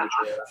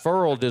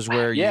 Furled is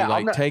where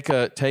you take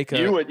a.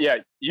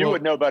 You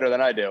would know better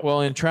than I do. Well,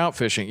 in trout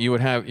fishing, you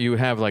would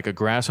have like a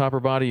grasshopper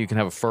body. You can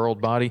have a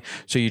furled body.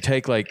 So you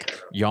take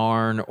like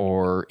yarn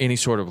or any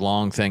sort of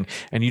long thing,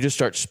 and you just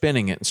start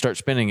spinning it,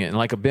 and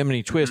like a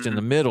bimini twist in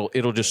the middle,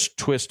 it'll just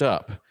twist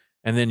up.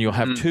 And then you'll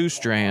have two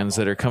strands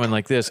that are coming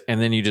like this,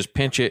 and then you just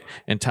pinch it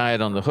and tie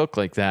it on the hook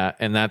like that,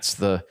 and that's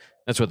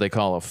what they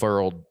call a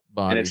furled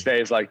body. And it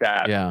stays like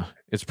that. Yeah.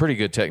 It's pretty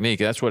good technique.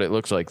 That's what it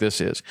looks like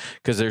this is,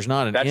 because there's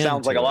not an end. That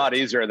sounds like a lot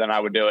easier than I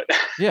would do it.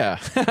 Yeah.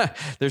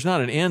 There's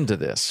not an end to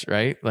this,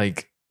 right?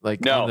 Like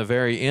on the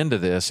very end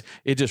of this,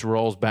 it just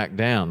rolls back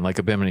down like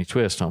a bimini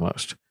twist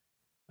almost.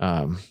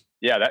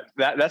 Yeah,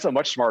 that's a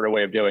much smarter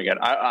way of doing it.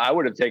 I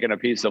would have taken a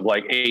piece of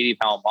like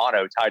 80-pound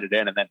mono, tied it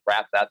in, and then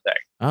wrapped that thing.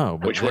 Oh,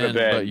 which would have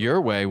been. But your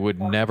way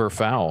would never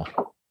foul.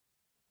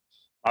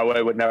 My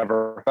way would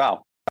never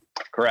foul.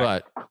 Correct.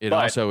 But it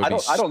also would be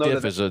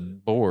stiff as a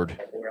board.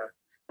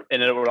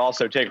 and it would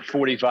also take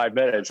 45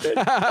 minutes to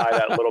tie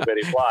that little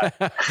bitty fly.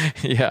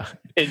 Yeah.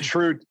 In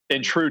true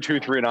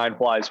 239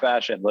 flies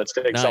fashion, let's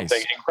take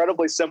something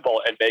incredibly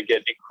simple and make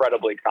it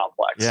incredibly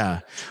complex.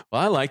 Yeah.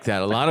 Well, I like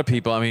that. A lot of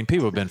people,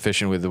 people have been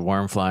fishing with the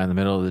worm fly in the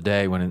middle of the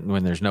day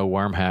when there's no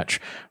worm hatch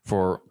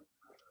for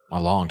a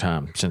long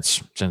time,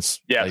 since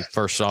they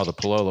first saw the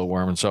Pololo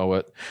worm and saw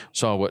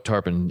what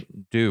tarpon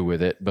do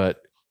with it.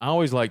 But I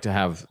always like to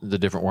have the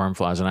different worm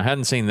flies, and I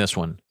hadn't seen this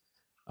one.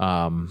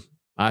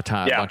 I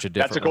tie a bunch of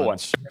different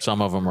ones.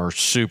 Some of them are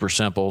super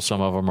simple. Some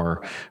of them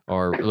are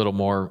a little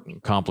more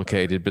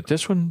complicated. But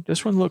this one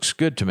looks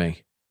good to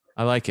me.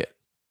 I like it.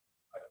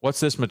 What's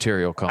this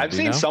material called? I've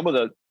seen some of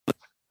the.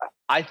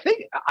 I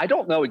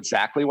don't know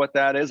exactly what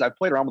that is. I've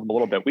played around with them a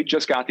little bit. We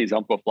just got these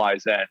Umpqua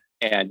flies in,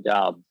 and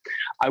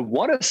I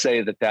want to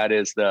say that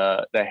is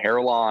the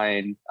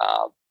hairline.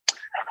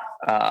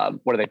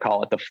 What do they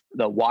call it?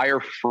 The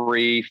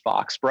wire-free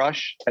fox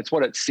brush. That's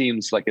what it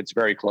seems like. It's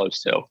very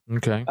close to.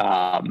 Okay.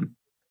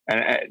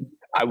 And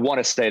I want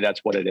to say that's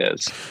what it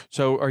is.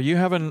 So, are you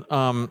having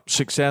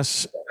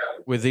success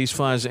with these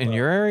flies in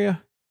your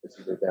area?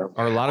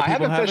 Are a lot of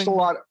people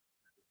having?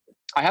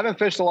 I haven't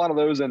fished a lot of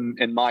those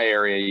in my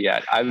area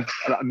yet. I've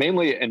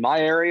mainly in my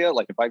area.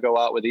 Like if I go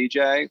out with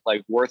EJ,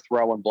 like we're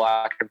throwing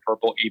black and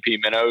purple EP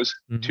minnows,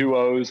 2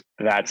 O's.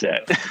 That's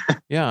it.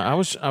 Yeah, I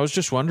was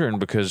just wondering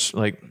because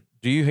like,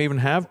 do you even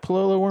have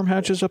Pololo worm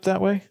hatches up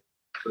that way?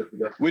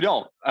 We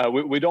don't.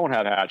 We don't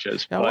have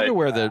hatches. I wonder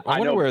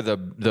where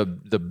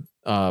the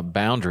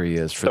boundary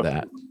is for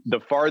that. The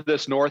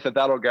farthest north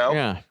that'll go.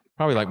 Yeah,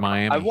 probably like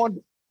Miami.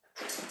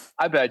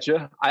 I bet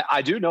you.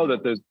 I do know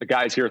that the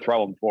guys here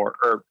throw them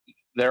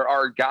there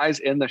are guys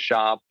in the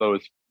shop,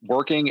 both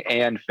working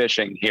and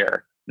fishing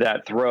here,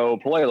 that throw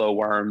Pololo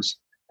worms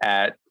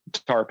at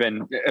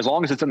tarpon. As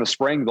long as it's in the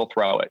spring, they'll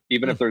throw it,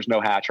 even if there's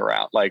no hatch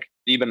around, like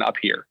even up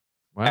here.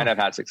 Wow. And I've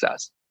had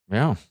success.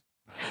 Yeah.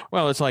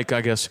 Well, it's like, I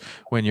guess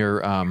when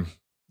you're,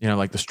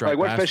 like the striped bass.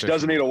 Like what fish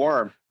doesn't eat a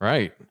worm?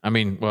 Right.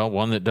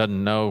 One that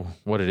doesn't know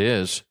what it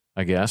is,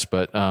 I guess.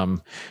 But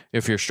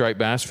if you're striped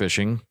bass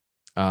fishing,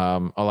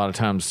 a lot of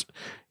times,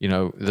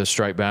 the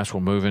striped bass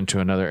will move into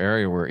another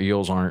area where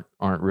eels aren't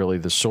really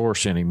the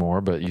source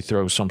anymore, but you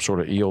throw some sort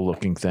of eel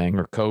looking thing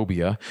or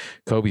cobia.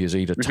 Cobias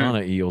eat a ton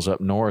of eels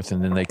up north,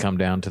 and then they come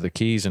down to the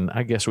Keys, and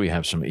I guess we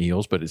have some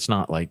eels, but it's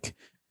not like,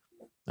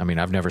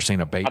 I've never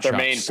seen a bait shop their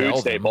main food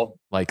staple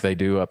like they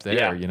do up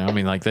there. Yeah.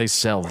 Like they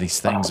sell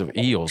these things of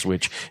eels,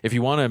 which if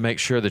you want to make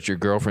sure that your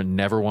girlfriend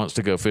never wants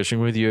to go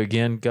fishing with you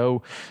again,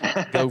 go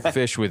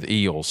fish with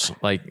eels,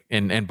 like,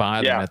 and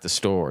buy them at the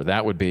store.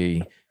 That would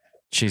be,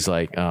 she's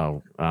like,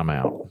 oh, I'm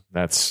out.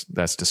 That's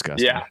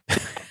disgusting. Yeah.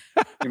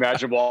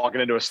 Imagine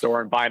walking into a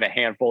store and buying a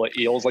handful of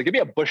eels. Like, give me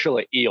a bushel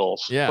of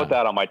eels. Yeah. Put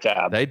that on my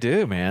tab. They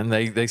do, man.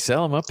 They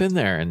sell them up in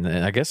there, and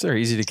I guess they're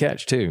easy to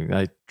catch too.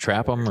 They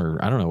trap them, or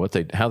I don't know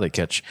how they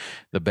catch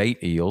the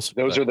bait eels.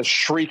 Those are the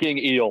shrieking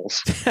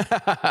eels.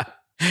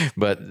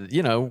 But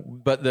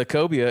the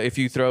cobia, if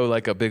you throw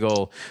like a big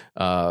old,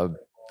 what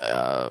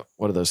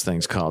are those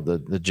things called?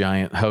 The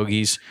giant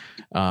hoagies.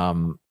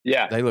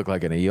 They look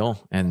like an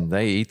eel, and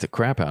they eat the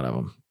crap out of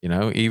them.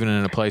 Even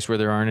in a place where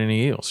there aren't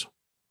any eels.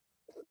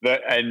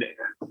 And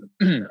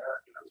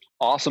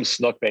awesome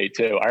snook bait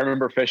too. I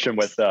remember fishing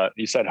with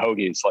you said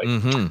hoagies.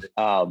 Like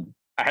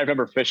I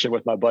remember fishing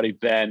with my buddy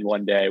Ben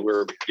one day. We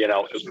were, it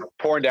was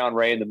pouring down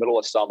rain in the middle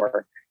of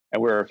summer, and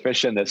we were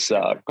fishing this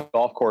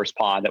golf course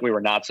pond that we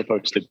were not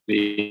supposed to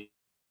be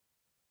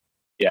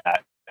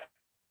at.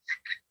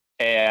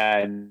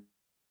 And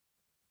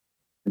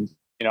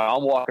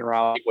I'm walking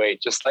around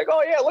just like,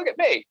 oh yeah, look at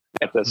me.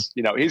 At this,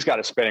 he's got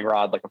a spinning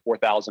rod, like a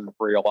 4,000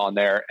 reel on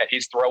there, and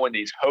he's throwing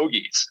these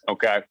hoagies.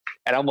 Okay.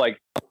 And I'm like,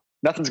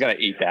 nothing's going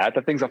to eat that.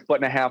 The thing's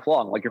 1.5 feet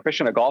long. Like you're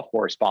fishing a golf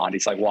course pond.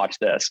 He's like, watch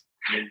this.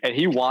 And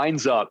he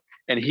winds up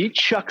and he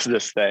chucks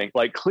this thing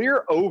like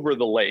clear over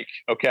the lake.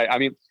 Okay.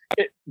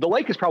 The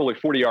lake is probably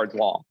 40 yards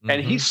long,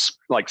 and he's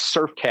like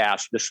surf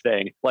cast this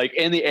thing like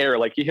in the air,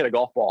 like he hit a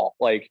golf ball,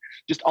 like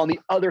just on the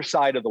other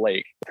side of the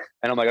lake.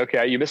 And I'm like,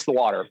 okay, you missed the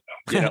water,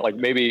 like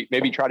maybe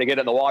try to get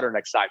in the water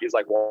next time. He's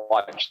like, well,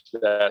 watch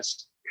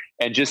this,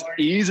 and just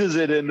eases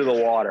it into the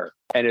water.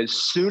 And as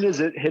soon as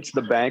it hits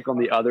the bank on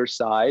the other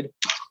side,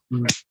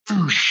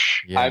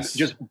 I'm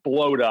just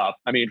blowed up.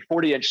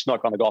 40-inch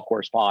snook on the golf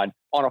course pond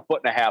on 1.5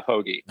 foot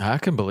hoagie. I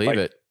can believe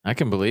it. I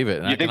can believe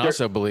it. I can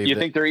also believe you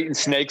think they're eating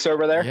snakes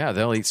over there? Yeah,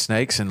 they'll eat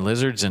snakes and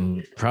lizards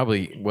and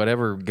probably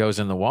whatever goes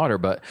in the water.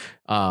 But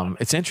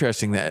it's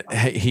interesting that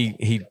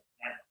he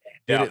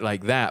did it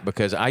like that,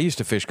 because I used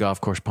to fish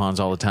golf course ponds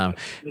all the time,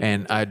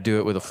 and I'd do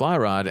it with a fly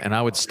rod, and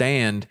I would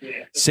stand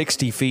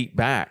 60 feet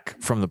back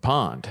from the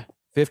pond.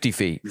 50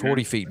 feet,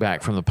 40 feet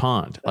back from the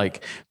pond,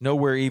 like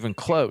nowhere even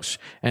close,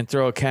 and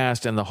throw a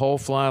cast, and the whole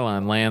fly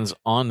line lands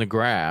on the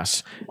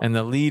grass, and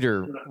the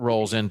leader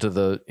rolls into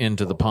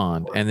the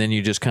pond, and then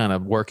you just kind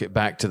of work it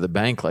back to the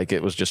bank like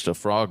it was just a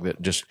frog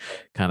that just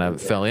kind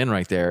of fell in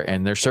right there.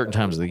 And there's certain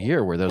times of the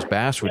year where those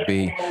bass would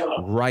be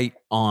right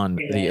on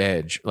the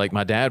edge. Like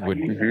my dad would,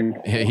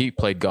 he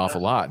played golf a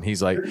lot, and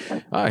he's like,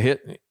 I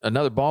hit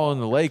another ball in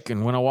the lake,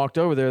 and when I walked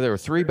over there were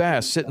 3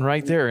 bass sitting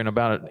right there in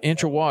about an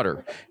inch of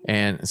water,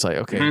 and it's like,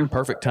 okay,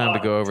 perfect time to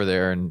go over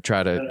there and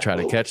try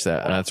to catch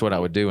that. And that's what I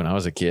would do when I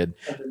was a kid.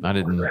 I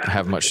didn't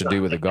have much to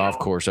do with the golf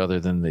course other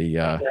than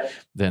the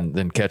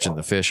than catching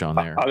the fish on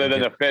there, other than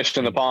the fish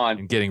in the pond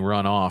and getting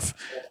run off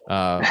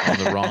on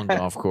the wrong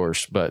golf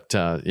course. But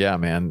yeah,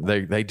 man,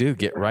 they do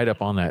get right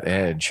up on that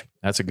edge.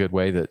 That's a good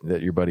way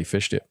that your buddy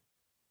fished it.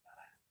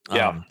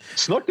 Yeah.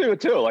 Snook do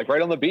it too, like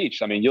right on the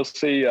beach. I mean, you'll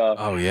see,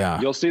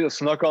 you'll see the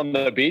snook on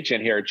the beach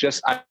in here.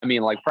 Just, I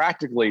mean, like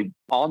practically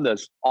on the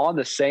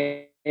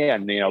sand,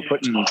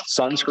 putting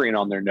sunscreen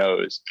on their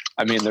nose.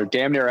 I mean, they're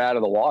damn near out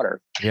of the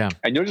water. Yeah.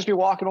 And you'll just be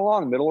walking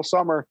along middle of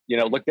summer,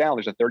 look down,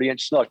 there's a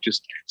 30-inch snook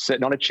just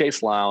sitting on a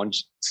chase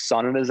lounge,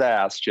 sun in his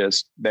ass.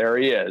 Just there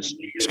he is.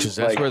 Because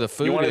that's where the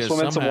food is. You want to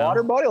swim in some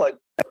water, buddy? Like,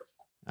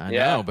 I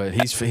know, but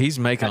he's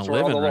making a living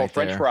all the little right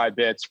French there. fry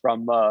bits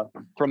from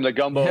the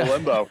gumbo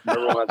limbo.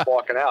 Everyone that's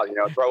walking out,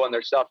 throwing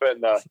their stuff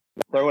in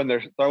throwing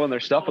their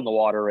stuff in the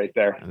water right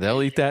there.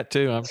 They'll eat that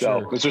too, I'm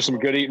sure. Those are some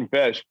good eating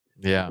fish.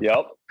 Yeah.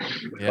 Yep.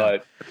 Yeah.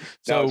 But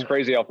it's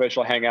crazy how fish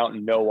will hang out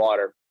in no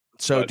water.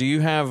 So do you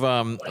have,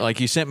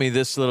 like you sent me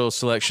this little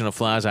selection of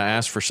flies. I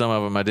asked for some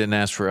of them. I didn't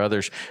ask for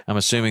others. I'm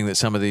assuming that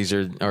some of these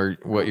are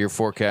what you're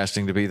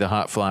forecasting to be the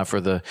hot fly for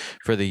the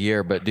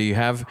year. But do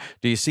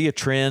you see a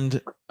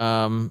trend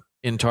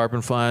in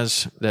tarpon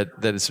flies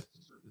that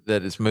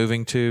is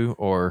moving to,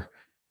 or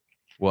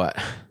what?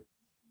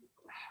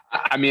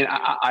 I mean,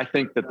 I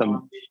think that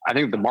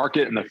the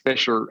market and the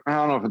fish are, I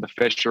don't know if it's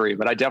the fishery,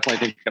 but I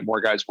definitely think that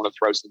more guys want to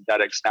throw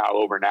synthetics now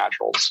over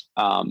naturals.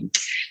 And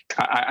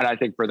I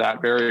think for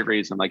that very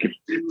reason, like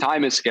if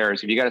time is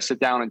scarce, if you got to sit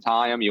down and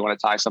tie them, you want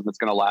to tie something that's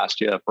going to last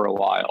you for a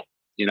while.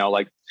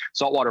 Like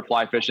saltwater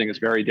fly fishing is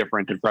very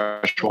different than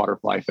freshwater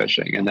fly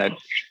fishing, and that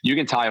you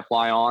can tie a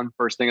fly on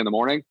first thing in the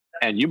morning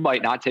and you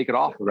might not take it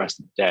off the rest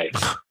of the day.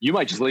 You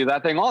might just leave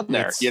that thing on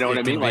there. You know what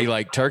I mean? It can be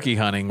like turkey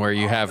hunting, where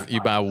you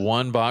buy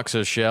one box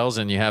of shells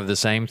and you have the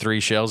same 3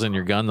 shells in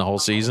your gun the whole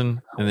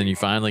season, and then you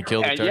finally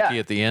kill the turkey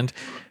at the end.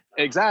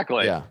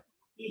 Exactly. Yeah.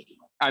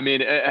 I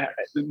mean,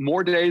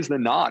 more days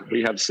than not,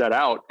 we have set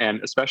out,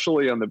 and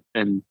especially on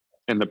in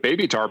the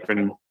baby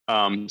tarpon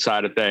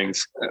side of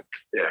things,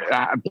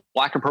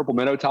 black and purple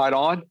minnow tied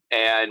on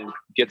and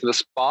get to the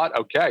spot.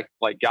 Okay.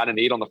 Like got an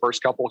eat on the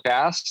first couple of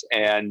casts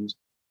and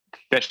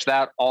fish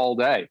that all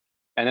day.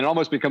 And it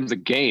almost becomes a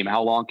game.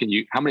 How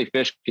many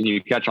fish can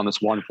you catch on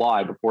this one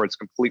fly before it's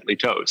completely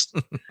toast?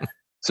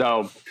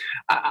 So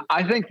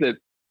I think that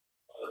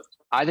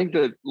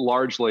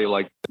largely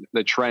like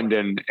the trend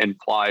in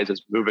flies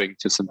is moving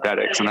to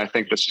synthetics. And I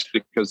think that's just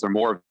because they're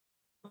more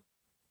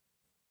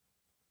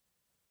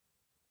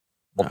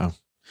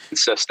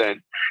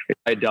consistent.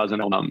 A dozen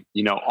of them,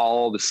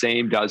 all the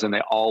same dozen.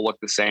 They all look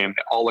the same.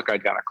 They all look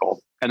identical,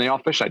 and they all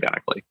fish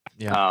identically.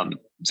 Yeah.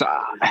 So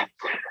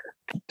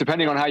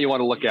depending on how you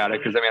want to look at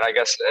it, because I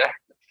guess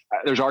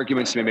there's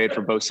arguments to be made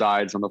for both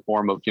sides on the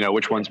form of,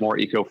 which one's more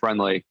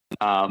eco-friendly,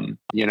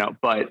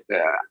 but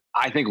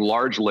I think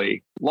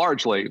largely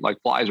like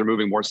flies are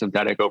moving more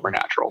synthetic over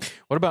natural.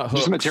 What about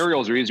hooks? Just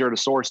materials are easier to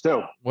source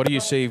too. What do you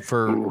see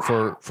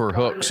for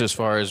hooks as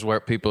far as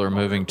where people are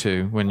moving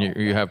to when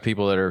you have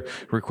people that are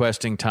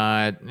requesting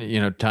tied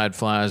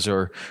flies,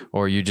 or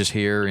you just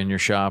hear in your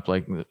shop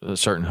like a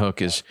certain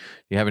hook is? Do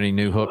you have any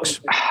new hooks?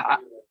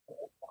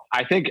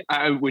 I think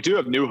we do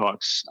have new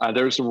hooks.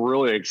 There's some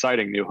really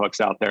exciting new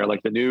hooks out there,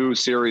 like the new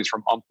series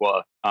from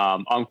Umpqua.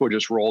 Umpqua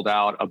just rolled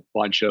out a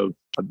bunch of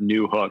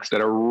new hooks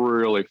that are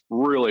really,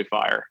 really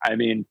fire. I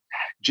mean,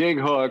 jig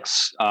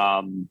hooks.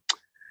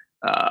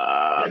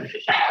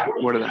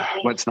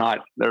 What's not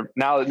there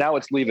now?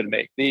 It's leaving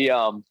me. The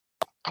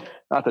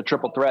not the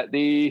triple threat.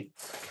 The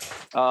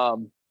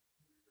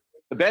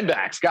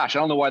bendbacks. Gosh, I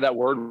don't know why that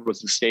word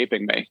was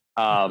escaping me.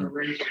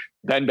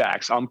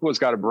 Bendbacks. Umpqua's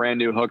got a brand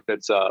new hook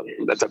that's a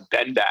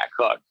bendback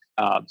hook.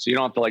 So you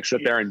don't have to like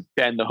sit there and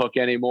bend the hook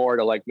anymore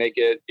to like make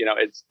it,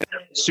 it's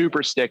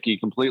super sticky,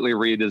 completely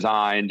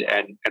redesigned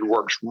and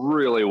works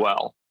really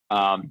well.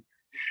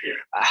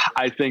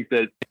 I think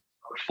that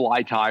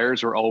fly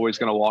tires are always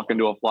going to walk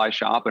into a fly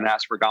shop and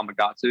ask for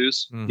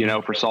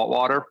Gamakatsus, for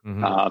saltwater,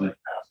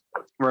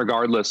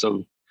 regardless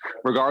of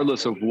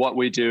what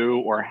we do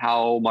or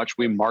how much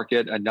we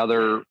market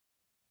another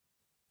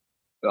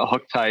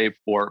hook type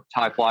or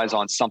tie flies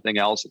on something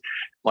else.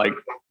 Like,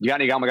 you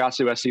got any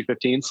Gamakatsu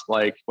SC15s?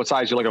 Like, what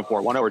size you looking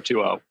for? 1.0 or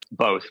 2.0?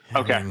 Both.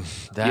 Okay.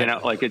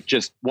 It's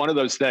just one of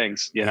those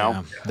things,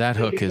 Yeah, that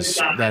hook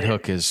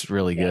is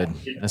really good.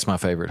 That's my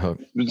favorite hook.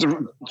 It's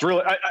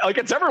really,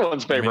 it's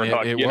everyone's favorite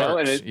hook. It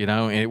works,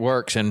 it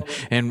works.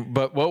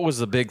 But what was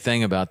the big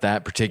thing about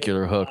that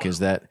particular hook is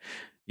that,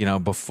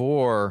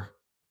 before,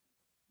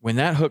 when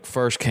that hook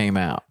first came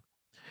out,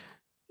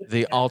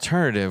 the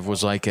alternative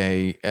was like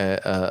a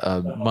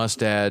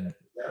Mustad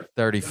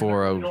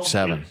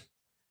 3407,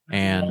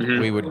 and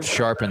we would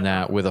sharpen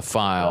that with a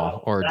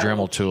file or a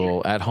Dremel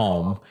tool at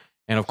home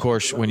And of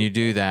course, when you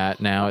do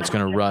that, now it's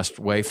going to rust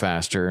way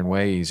faster and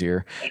way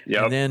easier.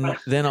 Yep. And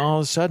then all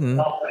of a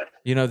sudden,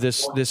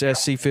 this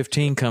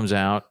SC15 comes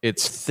out.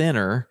 It's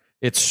thinner,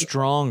 it's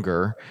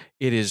stronger,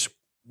 it is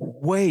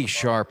way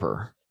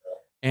sharper,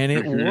 and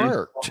it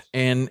worked.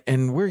 And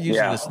we're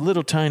using this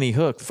little tiny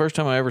hook. The first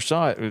time I ever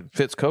saw it,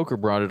 Fitz Coker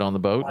brought it on the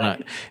boat,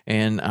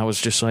 and I was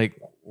just like,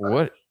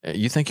 "What?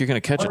 You think you're going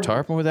to catch a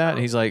tarpon with that?" And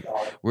he's like,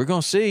 "We're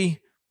going to see."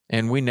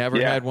 And we never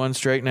had one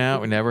straighten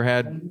out. We never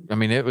had. I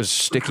mean, it was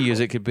sticky as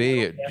it could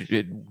be.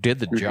 It did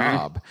the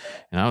job,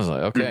 and I was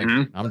like, "Okay,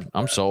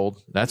 I'm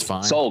sold. That's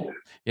fine." Sold.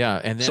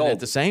 Yeah, and then at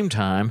the same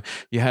time,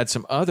 you had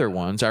some other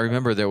ones. I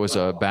remember there was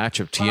a batch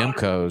of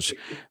Tiemcos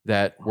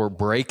that were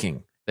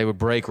breaking. They would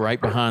break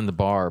right behind the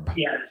barb,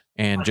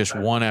 and just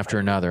one after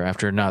another,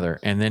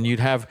 and then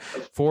you'd have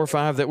 4 or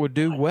 5 that would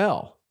do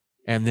well,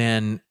 and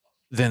then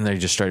they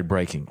just started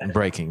breaking. And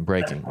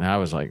I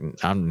was like,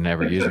 I'm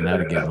never using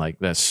that again. Like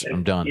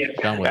I'm done with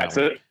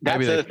that.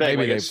 That's the thing.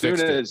 Like, as soon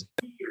as,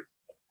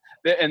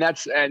 and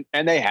that's,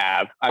 and they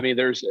have, I mean,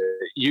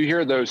 you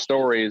hear those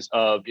stories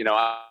of,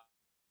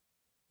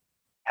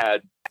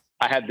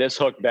 I had this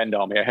hook bend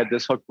on me. I had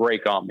this hook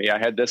break on me. I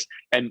had this,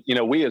 and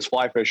we as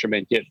fly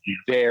fishermen get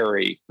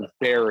very,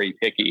 very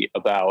picky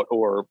about,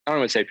 or I don't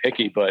want to say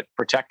picky, but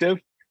protective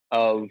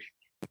of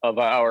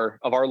our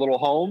little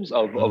homes,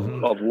 of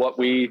what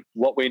we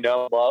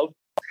know and love.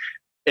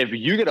 If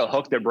you get a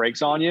hook that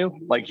breaks on you,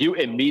 like, you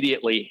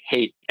immediately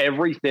hate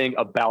everything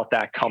about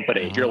that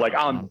company. You're like,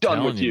 I'm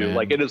done with you.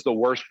 Like, it is the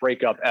worst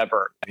breakup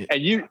ever.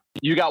 And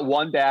you got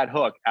one bad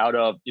hook out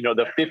of,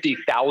 the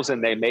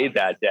 50,000 they made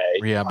that day.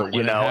 Yeah, but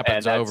when it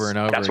happens over and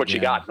over, that's what again,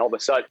 you got. And all of a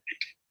sudden,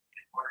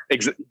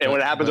 and when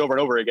it happens over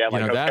and over again,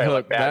 like, that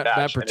hook,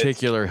 that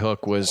particular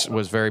hook was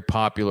very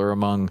popular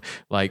among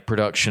like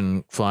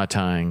production fly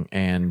tying,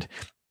 and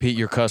Pete,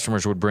 your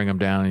customers would bring them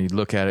down, and you'd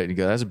look at it and you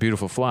go, "That's a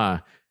beautiful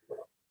fly.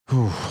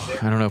 Whew,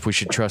 I don't know if we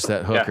should trust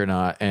that hook or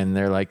not." And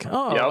they're like,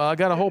 "Oh, well, I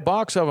got a whole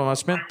box of them. I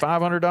spent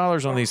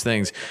 $500 on these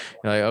things."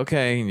 You're like,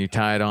 "Okay," and you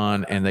tie it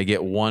on, and they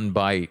get one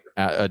bite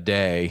a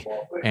day,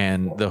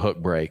 and the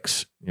hook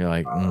breaks. You're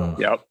like,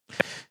 "Yep."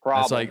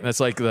 That's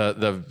like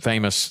the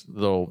famous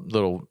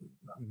little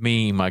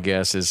meme, I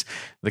guess, is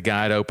the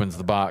guy opens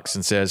the box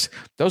and says,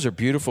 "Those are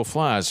beautiful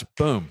flies.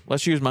 Boom,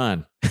 let's use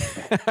mine."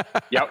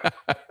 Yep.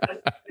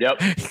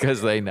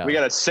 Because they know. We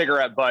got a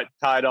cigarette butt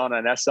tied on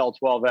an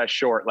SL12S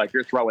short, like,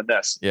 you're throwing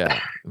this.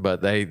 Yeah,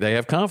 but they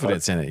have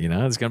confidence in it.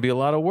 It's going to be a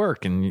lot of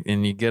work, and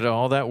you get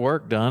all that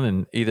work done,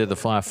 and either the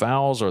fly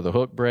fouls or the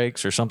hook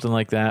breaks or something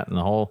like that,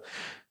 and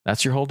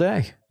that's your whole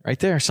day right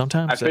there.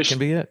 Sometimes that can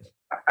be it.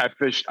 I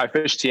fished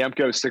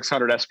Tiemco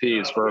 600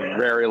 SPs for a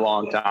very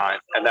long time,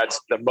 and it's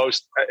the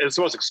most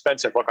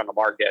expensive hook on the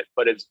market,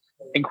 but it's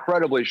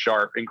incredibly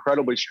sharp,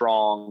 incredibly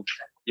strong,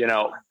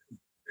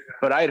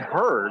 But I had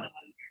heard,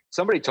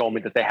 somebody told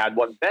me that they had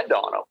one bend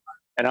on them,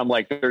 and I'm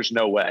like, there's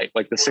no way.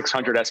 Like, the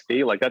 600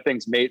 SP, like, that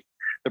thing's made,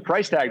 the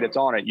price tag that's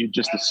on it, you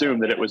just assume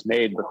that it was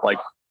made with like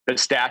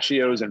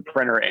pistachios and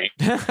printer ink.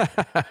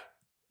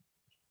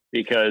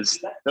 Because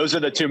those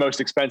are the 2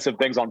 most expensive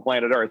things on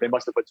planet Earth. They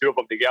must have put 2 of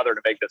them together to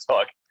make this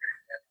hook.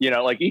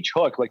 Like, each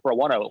hook, like, for a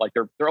 1-0, like,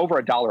 they're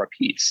over $1 a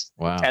piece.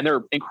 Wow. And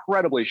they're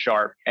incredibly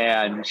sharp,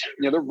 and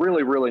they're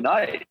really, really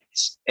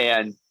nice.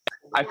 And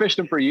I fished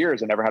them for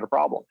years and never had a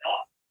problem.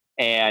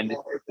 And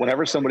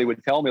whenever somebody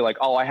would tell me, like,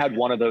 "Oh, I had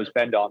one of those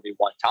bend on me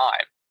one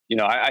time,"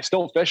 I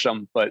still fish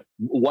them, but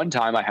one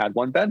time I had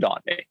one bend on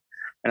me.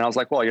 And I was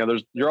like, well,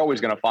 you're always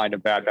going to find a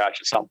bad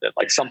batch of something.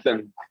 Like,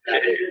 something,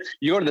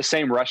 you go to the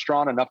same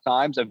restaurant enough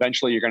times,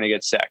 eventually you're going to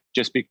get sick,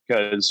 just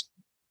because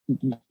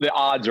the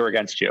odds are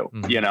against you,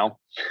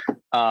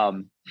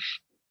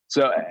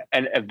 So,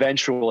 and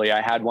eventually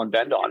I had one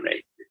bend on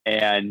me.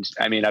 And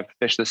I mean, I've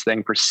fished this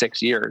thing for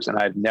 6 years, and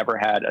I've never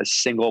had a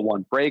single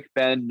one break,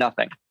 bend,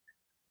 nothing.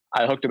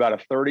 I hooked about a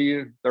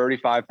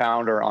 35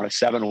 pounder on a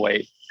 7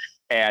 weight.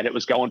 And it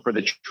was going for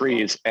the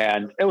trees,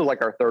 and it was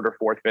like our 3rd or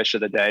 4th fish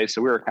of the day.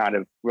 So we were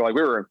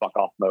in fuck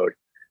off mode.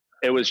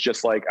 It was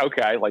just like,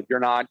 okay, like,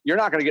 you're not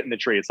going to get in the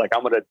trees. Like,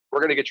 we're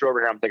going to get you over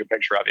here. I'm going to take a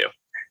picture of you,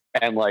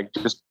 and like,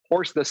 just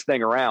force this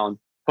thing around.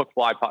 The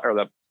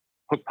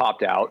hook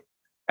popped out,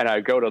 and I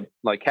go to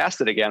like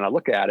cast it again. I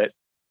look at it,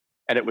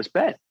 and it was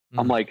bent.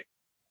 I'm like,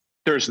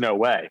 there's no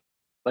way.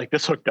 Like,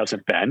 this hook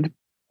doesn't bend.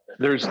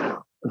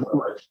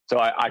 So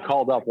I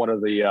called up one of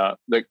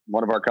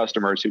one of our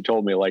customers who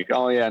told me, like,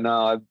 "Oh yeah,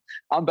 no,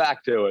 I'm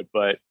back to it,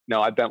 but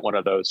no, I bent one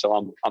of those,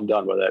 so I'm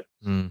done with it."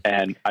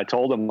 And I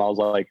told him, I was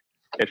like,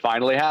 "It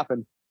finally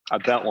happened. I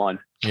bent one."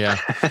 Yeah.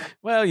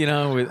 Well,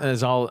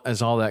 as all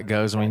that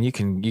goes, I mean, you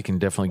can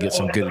definitely get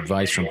some good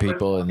advice from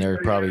people, and there are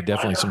probably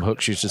definitely some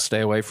hooks you should stay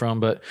away from.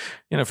 But,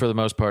 for the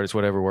most part, it's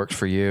whatever works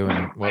for you,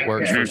 and what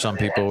works for some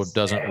people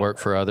doesn't work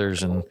for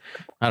others. And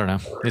I don't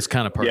know, it's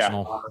kind of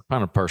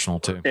personal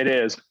too. It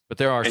is. But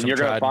there are some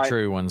tried and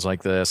true ones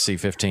like the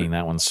SC15.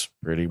 That one's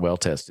pretty well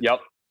tested. Yep.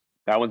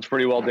 That one's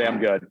pretty well damn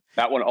good.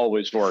 That one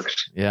always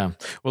works. Yeah.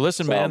 Well,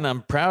 listen, man,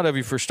 I'm proud of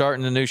you for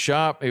starting the new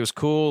shop. It was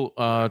cool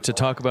to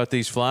talk about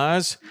these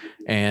flies,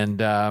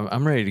 and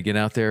I'm ready to get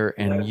out there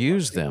and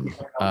use them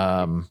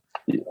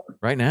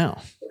right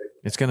now.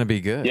 It's going to be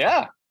good.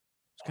 Yeah.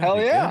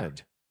 Hell yeah.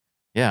 Good.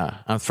 Yeah.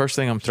 The first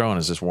thing I'm throwing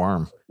is this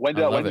worm. When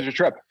is your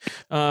trip?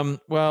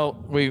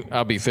 Well,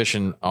 I'll be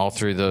fishing all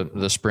through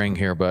the spring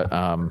here, but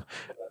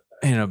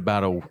in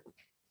about a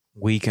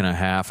week and a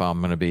half, I'm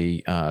going to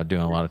be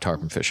doing a lot of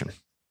tarpon fishing.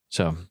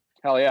 So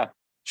hell yeah.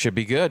 Should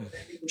be good.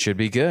 Should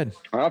be good.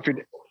 Well,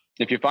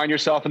 if you find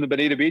yourself in the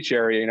Bonita Beach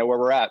area, you know where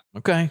we're at.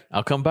 Okay.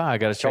 I'll come by. I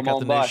got to check out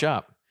the new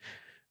shop.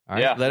 All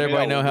right. Yeah, let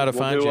everybody know how to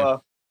find you.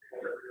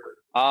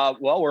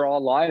 Well, we're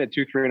online at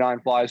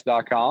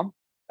 239flies.com.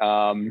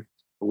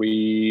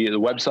 The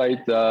website,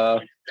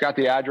 it's got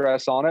the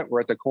address on it.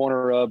 We're at the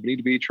corner of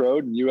Bonita Beach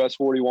Road and US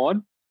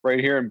 41 right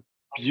here in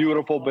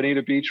beautiful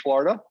Bonita Beach,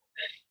 Florida.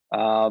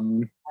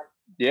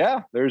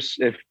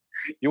 If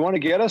you want to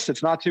get us,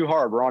 it's not too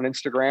hard. We're on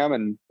Instagram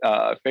and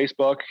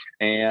Facebook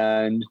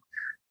and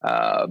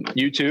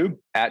YouTube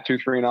at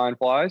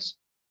 239flies,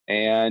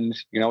 and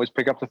you can always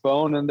pick up the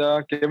phone and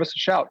give us a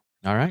shout.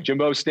 All right.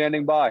 Jimbo's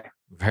standing by.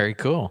 Very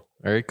cool.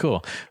 Very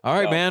cool. All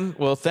right, man.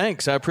 Well,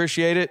 thanks. I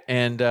appreciate it.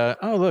 And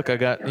look,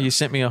 you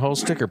sent me a whole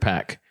sticker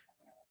pack.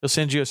 They'll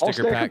send you a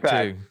sticker pack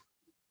too.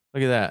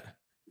 Look at that.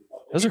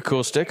 Those are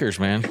cool stickers,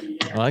 man.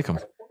 I like them.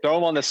 Throw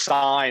them on the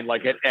sign,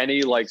 like at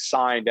any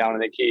sign down in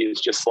the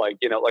Keys, just right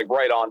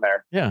on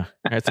there. Yeah,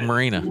 at the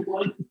marina,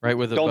 right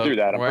with the Don't boat. do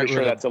that. I'm pretty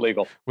sure that's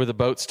illegal. With the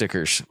boat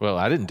stickers. Well,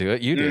 I didn't do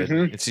it. You did.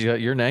 Mm-hmm. It's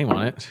your name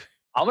on it.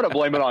 I'm going to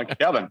blame it on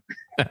Kevin.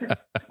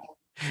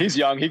 He's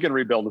young. He can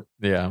rebuild it.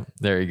 Yeah,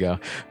 there you go.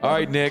 All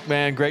right, Nick,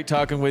 man, great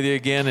talking with you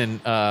again,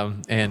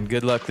 and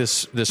good luck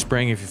this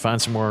spring. If you find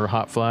some more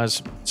hot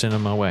flies, send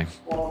them my way.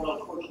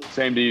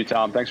 Same to you,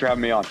 Tom. Thanks for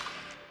having me on.